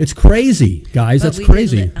 It's crazy, guys. That's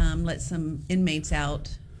crazy. We did let some inmates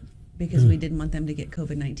out because we didn't want them to get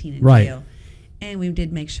COVID-19 in Right. jail. And we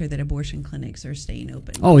did make sure that abortion clinics are staying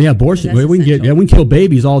open. Oh yeah, abortion. That's We can essential. we can kill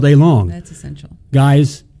babies all day long. That's essential.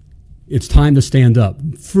 Guys, it's time to stand up.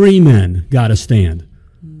 Free men got to stand.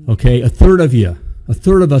 Okay, a third of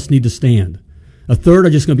us need to stand. A third are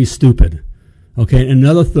just going to be stupid. Okay, and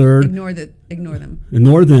another third Ignore them.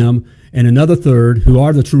 ignore them, and another third who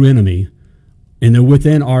are the true enemy, and they're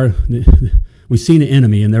within our. We've seen an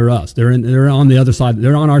enemy, and they're us. They're on the other side.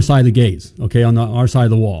 They're on our side of the gates. Okay, on our side of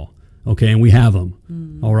the wall. Okay, and we have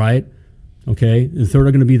them. All right. Okay, the third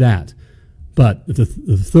are going to be that, but if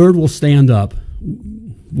the third will stand up,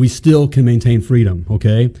 we still can maintain freedom.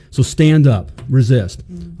 Okay, so stand up, resist.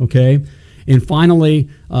 Okay, and finally,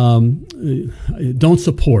 don't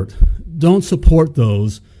support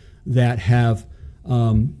those that have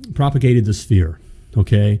propagated this fear.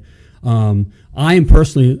 Okay, I am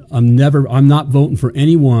personally, I'm not voting for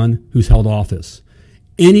anyone who's held office.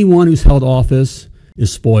 Anyone who's held office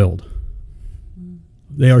is spoiled.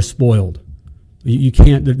 They are spoiled. You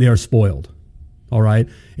can't, they are spoiled. All right?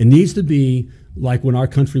 It needs to be like when our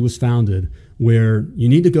country was founded, where you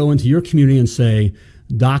need to go into your community and say,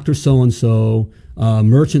 Dr. So-and-so,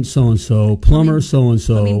 merchant so-and-so, plumber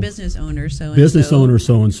so-and-so, business owner so-and-so. Business owner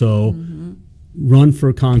so-and-so, run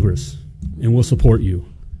for Congress, and we'll support you.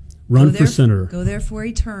 Run for senator. Go there for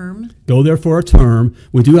a term. Go there for a term.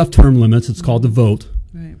 We do have term limits. It's called the vote.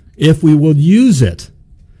 Right. If we will use it,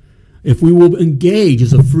 if we will engage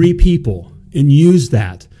as a free people and use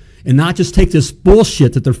that, and not just take this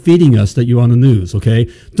bullshit that they're feeding us that you're on the news,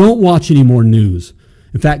 okay? Don't watch any more news.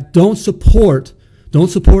 In fact, don't support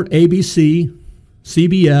ABC,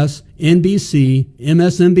 CBS, NBC,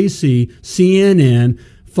 MSNBC, CNN,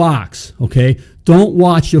 Fox, okay? Don't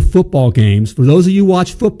watch your football games. For those of you who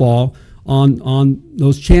watch football on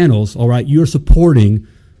those channels, all right, you're supporting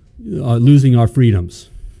losing our freedoms,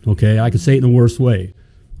 okay? I could say it in the worst way.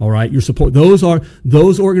 All right,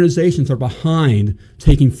 those organizations are behind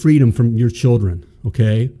taking freedom from your children,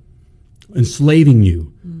 okay? Enslaving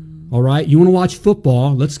you. All right, you want to watch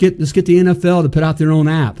football? Let's get the NFL to put out their own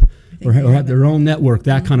app or have their own network,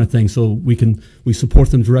 that kind of thing, so we support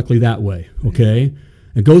them directly that way, okay?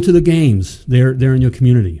 And go to the games. They're in your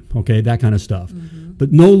community, okay? That kind of stuff.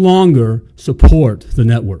 But no longer support the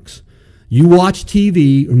networks. You watch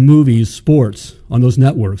TV or movies, sports on those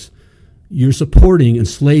networks, you're supporting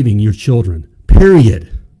enslaving your children.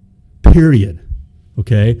 Period.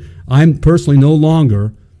 Okay? I'm personally no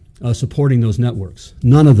longer supporting those networks.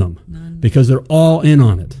 None of them. Because they're all in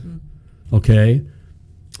on it. Okay?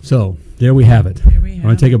 So, there we have it.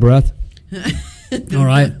 Want to take a breath? All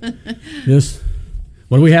right.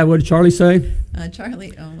 What do we have? What did Charlie say?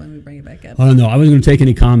 Charlie, let me bring it back up. I don't know. I wasn't going to take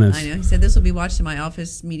any comments. I know. He said this will be watched in my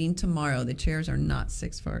office meeting tomorrow. The chairs are not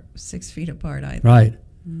 6 feet apart either. Right.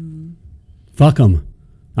 Fuck them.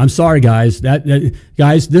 I'm sorry, guys.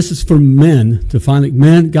 Guys, this is for men to finally.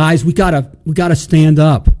 Guys, we gotta stand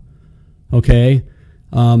up. Okay,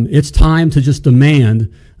 it's time to just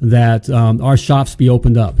demand that our shops be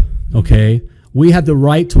opened up. Okay, we have the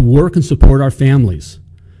right to work and support our families.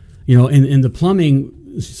 You know, in the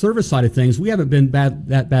plumbing service side of things, we haven't been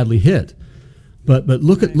that badly hit. But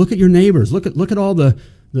look at your neighbors. Look at all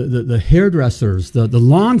the hairdressers, the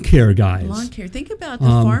lawn care guys. Lawn care. Think about the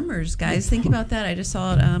farmers, guys. Think about that. I just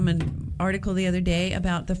saw an article the other day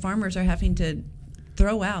about the farmers are having to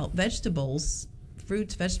throw out vegetables,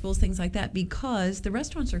 fruits, vegetables, things like that, because the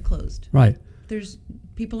restaurants are closed. Right.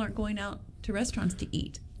 People aren't going out to restaurants to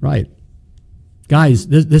eat. Right. Guys,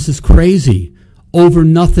 this is crazy. Over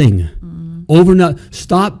nothing. Over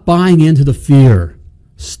Stop buying into the fear.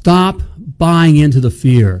 Stop buying into the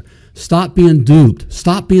fear. Stop being duped.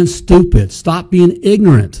 Stop being stupid. Stop being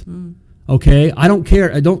ignorant. Okay? I don't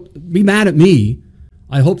care. Don't be mad at me.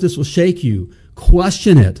 I hope this will shake you.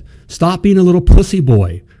 Question it. Stop being a little pussy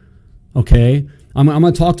boy. Okay? I'm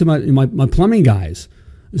going to talk to my plumbing guys.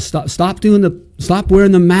 Stop wearing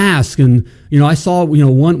the mask. And I saw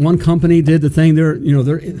one company did the thing.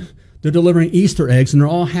 They're delivering Easter eggs and they're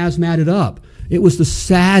all hazmated up. It was the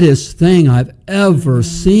saddest thing I've ever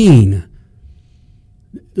seen.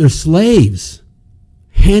 They're slaves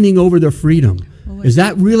handing over their freedom. Is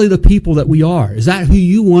that really the people that we are? Is that who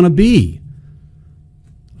you want to be?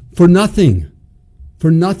 For nothing.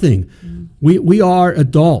 We are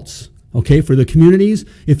adults, okay? For the communities,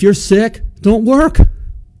 if you're sick, don't work.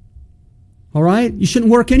 All right? You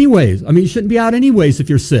shouldn't work anyways. I mean, you shouldn't be out anyways if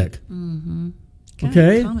you're sick.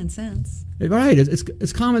 Okay? Common sense. Right.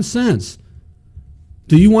 It's common sense.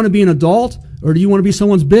 Do you want to be an adult or do you want to be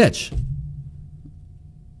someone's bitch?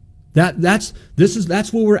 That's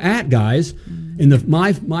where we're at, guys. And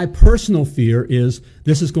my personal fear is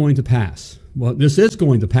this is going to pass. Well, this is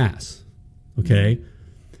going to pass. Okay?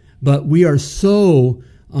 But we are so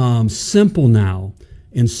simple now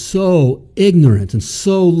and so ignorant and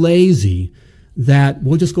so lazy that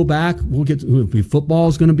we'll just go back. Football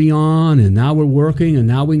is going to be on, and now we're working, and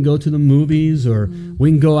now we can go to the movies, or we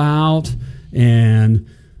can go out, and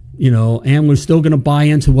and we're still going to buy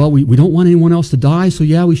into, well, we don't want anyone else to die, so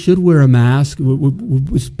yeah, we should wear a mask.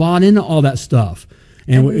 We bought into all that stuff,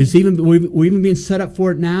 and we're even being set up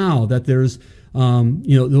for it now that there's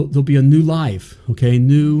there'll be a new life, okay,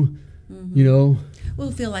 new,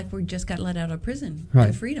 We'll feel like we just got let out of prison.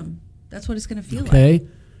 Right. Freedom. That's what it's going to feel like. Okay.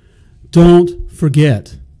 Don't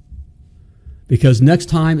forget, because next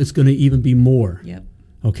time it's going to even be more. Yep.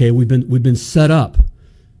 Okay, we've been set up.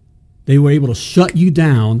 They were able to shut you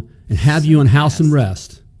down and have you in house and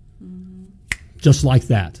rest, just like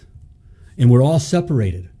that. And we're all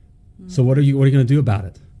separated. So what are you going to do about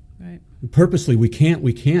it? Right. Purposely, we can't.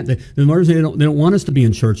 The Lord, they don't want us to be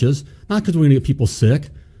in churches, not because we're going to get people sick,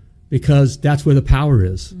 because that's where the power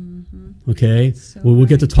is. Okay, we'll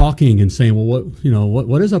get to talking and saying, well,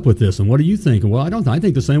 what is up with this, and what do you think? And well, I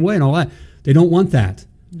think the same way, and all that. They don't want that.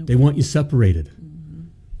 Nope. They want you separated.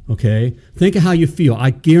 Okay, think of how you feel.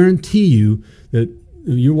 I guarantee you that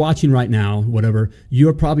you're watching right now, whatever.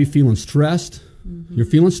 You're probably feeling stressed. You're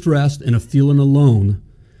feeling stressed and feeling alone,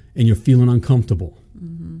 and you're feeling uncomfortable.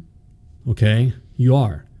 Okay, you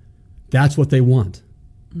are. That's what they want.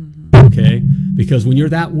 Okay, because when you're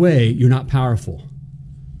that way, you're not powerful.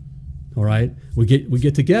 All right, we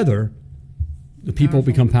get together, the people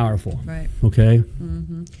become powerful. Right. Okay.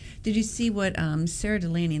 Did you see what Sarah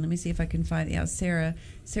Delaney? Let me see if I can find. Yeah, Sarah,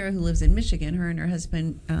 who lives in Michigan. Her and her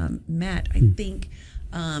husband Matt, I think,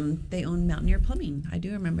 they own Mountaineer Plumbing. I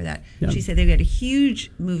do remember that. Yeah. She said they've got a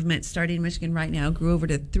huge movement starting in Michigan right now. Grew over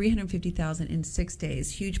to 350,000 in 6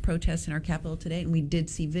 days. Huge protests in our capital today, and we did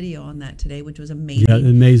see video on that today, which was amazing. Yeah,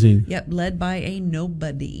 amazing. Yep, led by a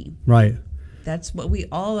nobody. Right. That's what we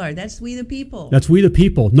all are. That's we the people. That's we the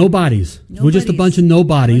people. Nobodies. We're just a bunch of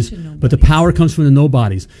nobodies, but the power comes from the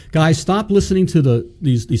nobodies. Guys, stop listening to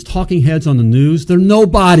these talking heads on the news. They're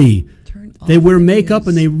nobody. They wear makeup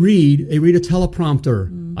and they read a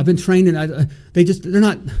teleprompter. I've been trained in they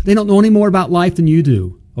don't know any more about life than you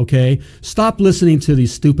do. Okay? Stop listening to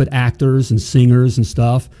these stupid actors and singers and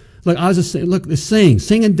stuff. Look, I was just saying, look, they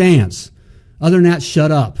sing and dance. Other than that,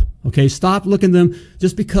 shut up. Okay, stop looking at them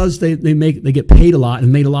just because they get paid a lot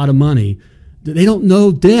and made a lot of money. They don't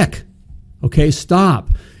know dick. Okay, stop.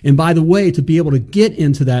 And by the way, to be able to get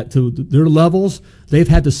into that to their levels, they've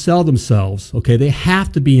had to sell themselves. Okay, they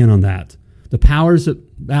have to be in on that. The powers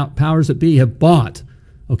that be have bought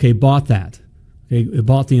that. Okay,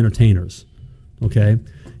 bought the entertainers. Okay,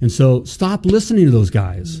 and so stop listening to those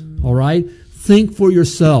guys. All right, think for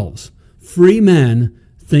yourselves. Free men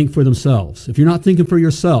think for themselves. If you're not thinking for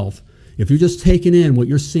yourself, if you're just taking in what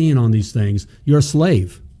you're seeing on these things, you're a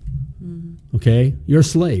slave. Okay? You're a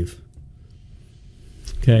slave.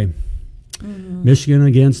 Okay. Michigan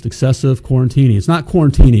against excessive quarantining. It's not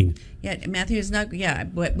quarantining. Yeah, Matthew, it's not,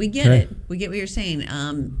 but we get it. We get what you're saying.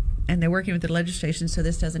 And they're working with the legislation so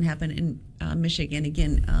this doesn't happen in Michigan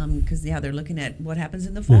again, because they're looking at what happens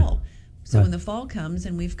in the fall. So when the fall comes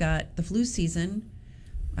and we've got the flu season,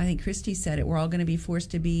 I think Christy said it, we're all going to be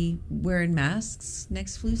forced to be wearing masks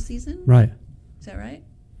next flu season. Right. Is that right?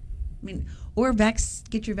 I mean, or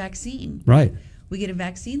get your vaccine. Right. We get a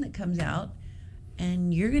vaccine that comes out,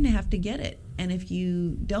 and you're going to have to get it. And if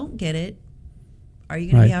you don't get it, are you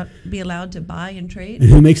going to be allowed to buy and trade? And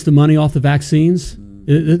who makes the money off the vaccines?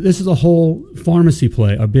 This is a whole pharmacy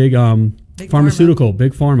play, a big pharmaceutical,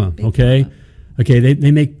 big pharma. Okay. Pharma. Okay,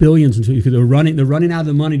 they make billions because they're running out of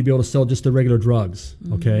the money to be able to sell just the regular drugs.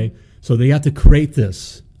 Okay, so they have to create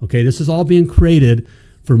this. Okay, this is all being created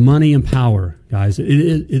for money and power, guys.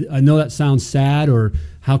 I know that sounds sad, or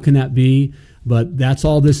how can that be? But that's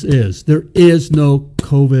all this is. There is no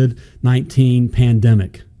COVID-19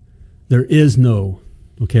 pandemic. There is no.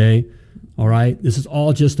 Okay, all right. This is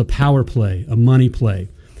all just a power play, a money play,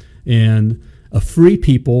 and a free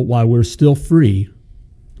people while we're still free.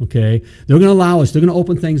 Okay, they're going to allow us. They're going to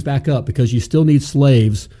open things back up because you still need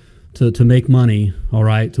slaves to make money. All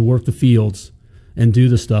right, to work the fields and do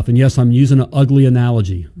the stuff. And yes, I'm using an ugly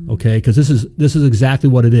analogy. Okay, because this is exactly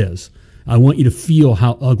what it is. I want you to feel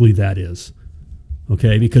how ugly that is.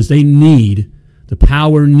 okay? Because the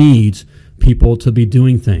power needs people to be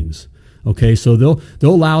doing things, okay? So they'll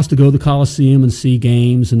allow us to go to the Coliseum and see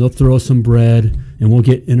games, and they'll throw us some bread, and we'll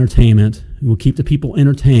get entertainment. We'll keep the people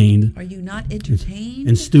entertained. Are you not entertained?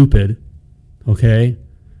 And stupid, okay?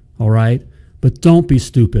 All right? But don't be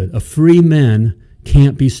stupid. A free man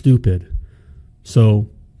can't be stupid. So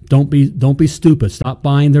don't be stupid. Stop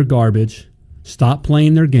buying their garbage. Stop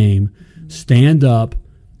playing their game. Stand up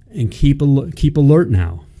and keep alert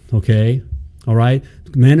now, okay? All right?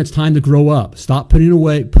 Man, it's time to grow up. Stop put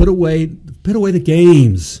away the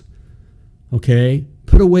games. Okay?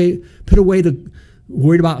 Put away the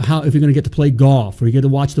worried about if you're going to get to play golf or you get to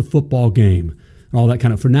watch the football game and all that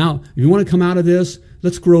kind of. For now, if you want to come out of this,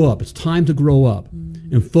 let's grow up. It's time to grow up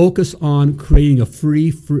and focus on creating a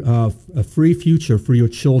free future for your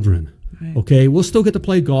children. Right. Okay? We'll still get to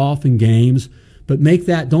play golf and games, but put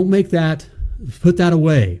that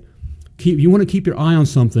away. You want to keep your eye on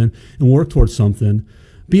something and work towards something.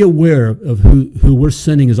 Be aware of who we're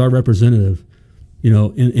sending as our representative,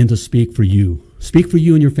 and to speak for you. Speak for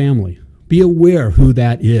you and your family. Be aware who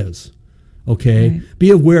that is, okay? Right.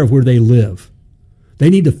 Be aware of where they live. They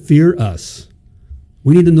need to fear us.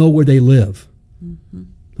 We need to know where they live,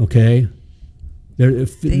 okay?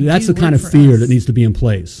 That's the kind of fear that needs to be in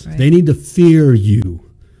place. Right. They need to fear you.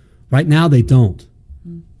 Right now, they don't.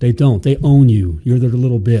 They don't. They own you. You're their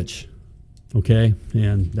little bitch, okay?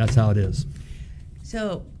 And that's how it is.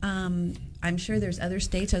 So I'm sure there's other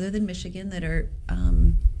states other than Michigan that are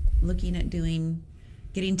looking at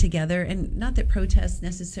getting together, and not that protests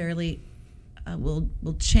necessarily will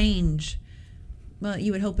change. Well,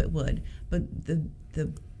 you would hope it would, but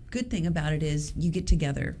the good thing about it is you get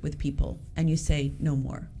together with people and you say no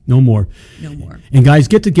more. No more. No more. And guys,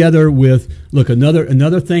 get together with, look,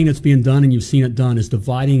 another thing that's being done, and you've seen it done, is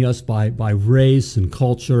dividing us by race and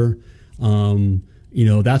culture.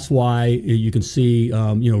 That's why you can see,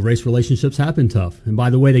 race relationships have been tough. And by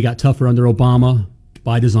the way, they got tougher under Obama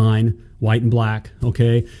by design, white and black,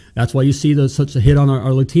 okay? That's why you see such a hit on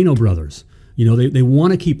our Latino brothers. They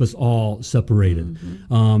want to keep us all separated.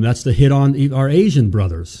 That's the hit on our Asian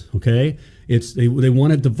brothers, okay? They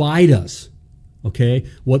want to divide us, okay?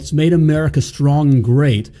 What's made America strong and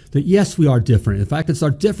great, that yes, we are different. In fact, it's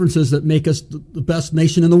our differences that make us the best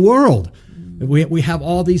nation in the world. We have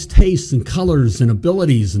all these tastes and colors and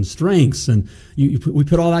abilities and strengths, and we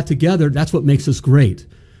put all that together. That's what makes us great.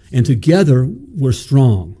 And together, we're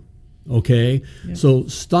strong, okay? Yep. So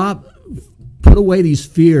put away these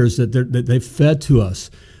fears that they've fed to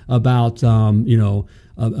us about,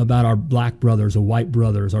 about our black brothers or white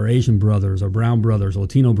brothers, our Asian brothers, our brown brothers,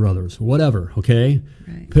 Latino brothers, whatever, okay?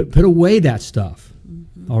 Right. Put away that stuff,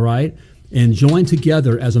 all right? And join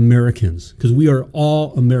together as Americans, because we are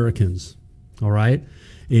all Americans. All right?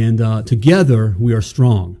 And together, we are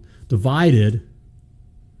strong. Divided,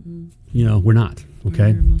 we're not.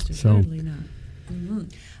 Okay? We're most assuredly not.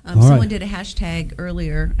 Someone did a hashtag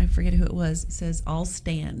earlier. I forget who it was. It says, I'll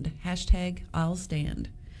stand. Hashtag, I'll stand.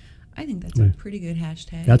 I think that's a pretty good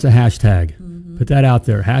hashtag. That's a hashtag. Put that out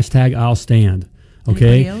there. Hashtag, I'll stand.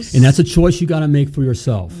 Okay? And that's a choice you got to make for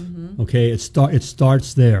yourself. Okay? It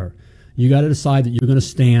starts there. You got to decide that you're going to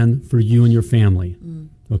stand for you and your family.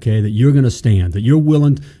 Okay, that you're going to stand, that you're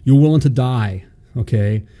willing to die,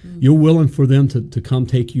 okay? You're willing for them to come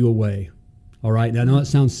take you away, all right? Now, I know that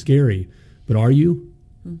sounds scary, but are you?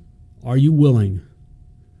 Are you willing,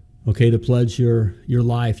 okay, to pledge your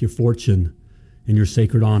life, your fortune, and your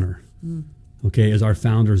sacred honor, okay, as our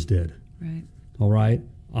founders did? Right. All right?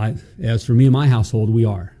 As for me and my household, we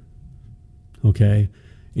are, okay?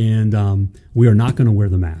 And we are not going to wear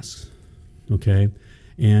the masks, okay?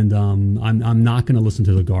 And I'm not going to listen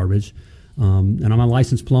to the garbage. And I'm a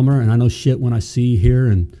licensed plumber, and I know shit when I see here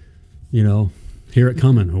and, hear it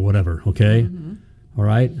coming or whatever, okay? All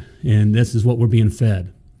right? And this is what we're being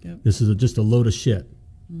fed. Yep. This is just a load of shit,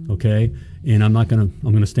 okay? And I'm going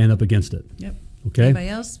to stand up against it. Yep. Okay? Anybody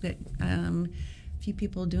else? A few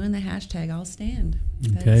people doing the hashtag, I'll stand.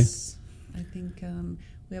 Okay. I think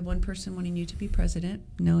we have one person wanting you to be president.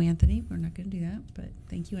 No, Anthony, we're not going to do that, but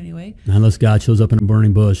thank you anyway. Unless God shows up in a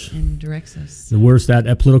burning bush. And directs us. The worst,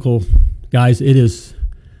 that political, guys, it is,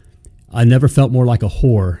 I never felt more like a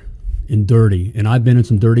whore and dirty, and I've been in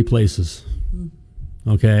some dirty places.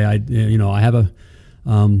 Okay, I have a,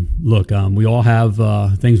 we all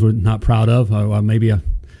have things we're not proud of. Maybe I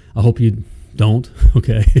hope you don't,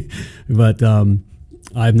 okay? But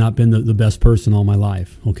I've not been the best person all my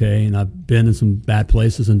life, okay? And I've been in some bad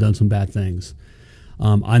places and done some bad things.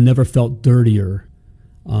 I never felt dirtier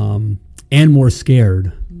and more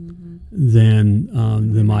scared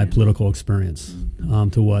than my political experience,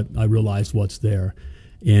 to what I realized what's there.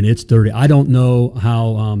 And it's dirty. I don't know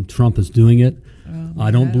how Trump is doing it.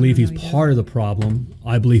 I don't believe he's part of the problem.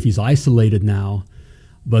 I believe he's isolated now.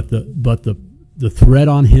 But the threat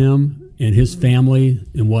on him and his family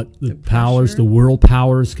and what the powers, the world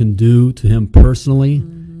powers, can do to him personally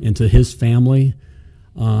and to his family,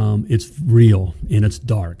 it's real and it's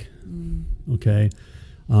dark. Okay,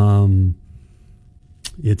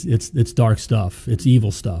 it's dark stuff. It's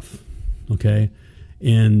evil stuff. Okay,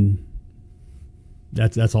 and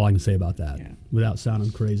that's all I can say about that without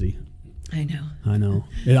sounding crazy. I know. I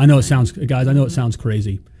know it sounds, guys. I know it sounds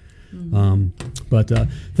crazy. But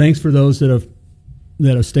thanks for those that have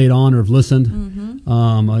stayed on or have listened.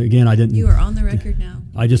 Again, I didn't. You are on the record now.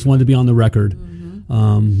 I just wanted to be on the record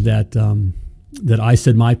that I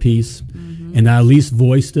said my piece, and I at least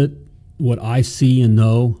voiced it, what I see and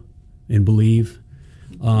know and believe,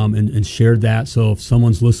 and shared that. So if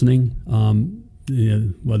someone's listening,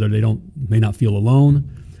 whether they may not feel alone,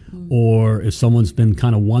 or if someone's been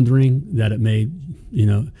kind of wondering that it may,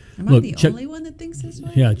 Am look, I the only one that thinks this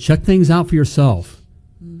way? Yeah, check things out for yourself.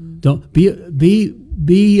 Don't be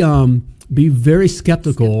very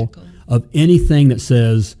skeptical of anything that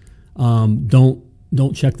says don't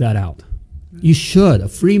check that out. You should. A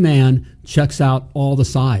free man checks out all the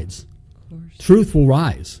sides. Of course. Truth will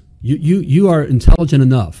rise. You are intelligent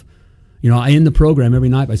enough. I end the program every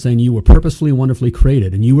night by saying you were purposefully and wonderfully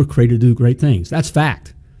created, and you were created to do great things. That's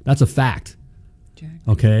fact. That's a fact. Jack.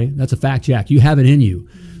 Okay, that's a fact, Jack. You have it in you.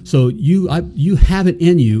 So you have it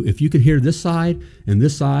in you. If you could hear this side and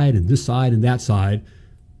this side and this side and that side,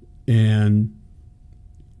 and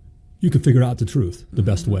you can figure out the truth the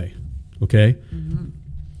best way. Okay.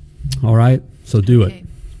 All right. So do it.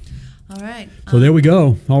 All right. So there we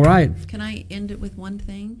go. All right. Can I end it with one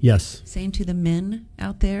thing? Yes. Saying to the men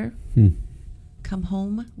out there, come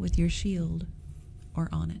home with your shield or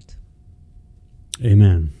on it.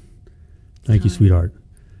 Amen. Thank you, sweetheart.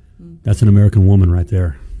 That's an American woman right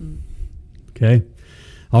there. Okay.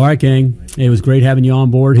 All right, gang. Hey, it was great having you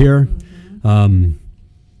on board here.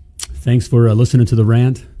 Thanks for listening to the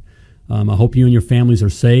rant. I hope you and your families are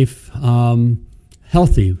safe.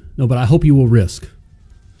 Healthy. No, but I hope you will risk.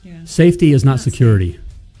 Yeah. Safety is not security.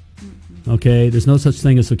 Okay? There's no such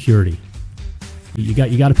thing as security. You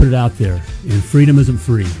got to put it out there. And freedom isn't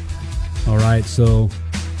free. All right? So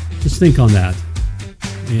just think on that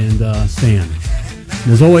and stand.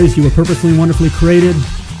 And as always, you were purposely and wonderfully created,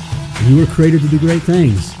 and you were created to do great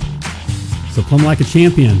things. So plumb like a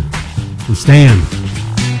champion and stand.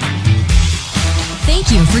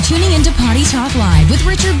 Thank you for tuning into Potty Talk Live with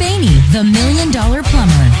Richard Bainey, the $1 Million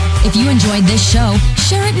Plumber. If you enjoyed this show,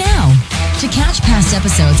 share it now. To catch past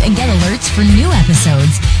episodes and get alerts for new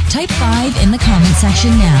episodes, type 5 in the comment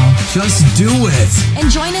section now. Just do it. And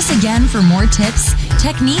join us again for more tips,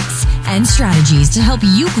 techniques, and strategies to help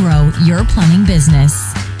you grow your plumbing business.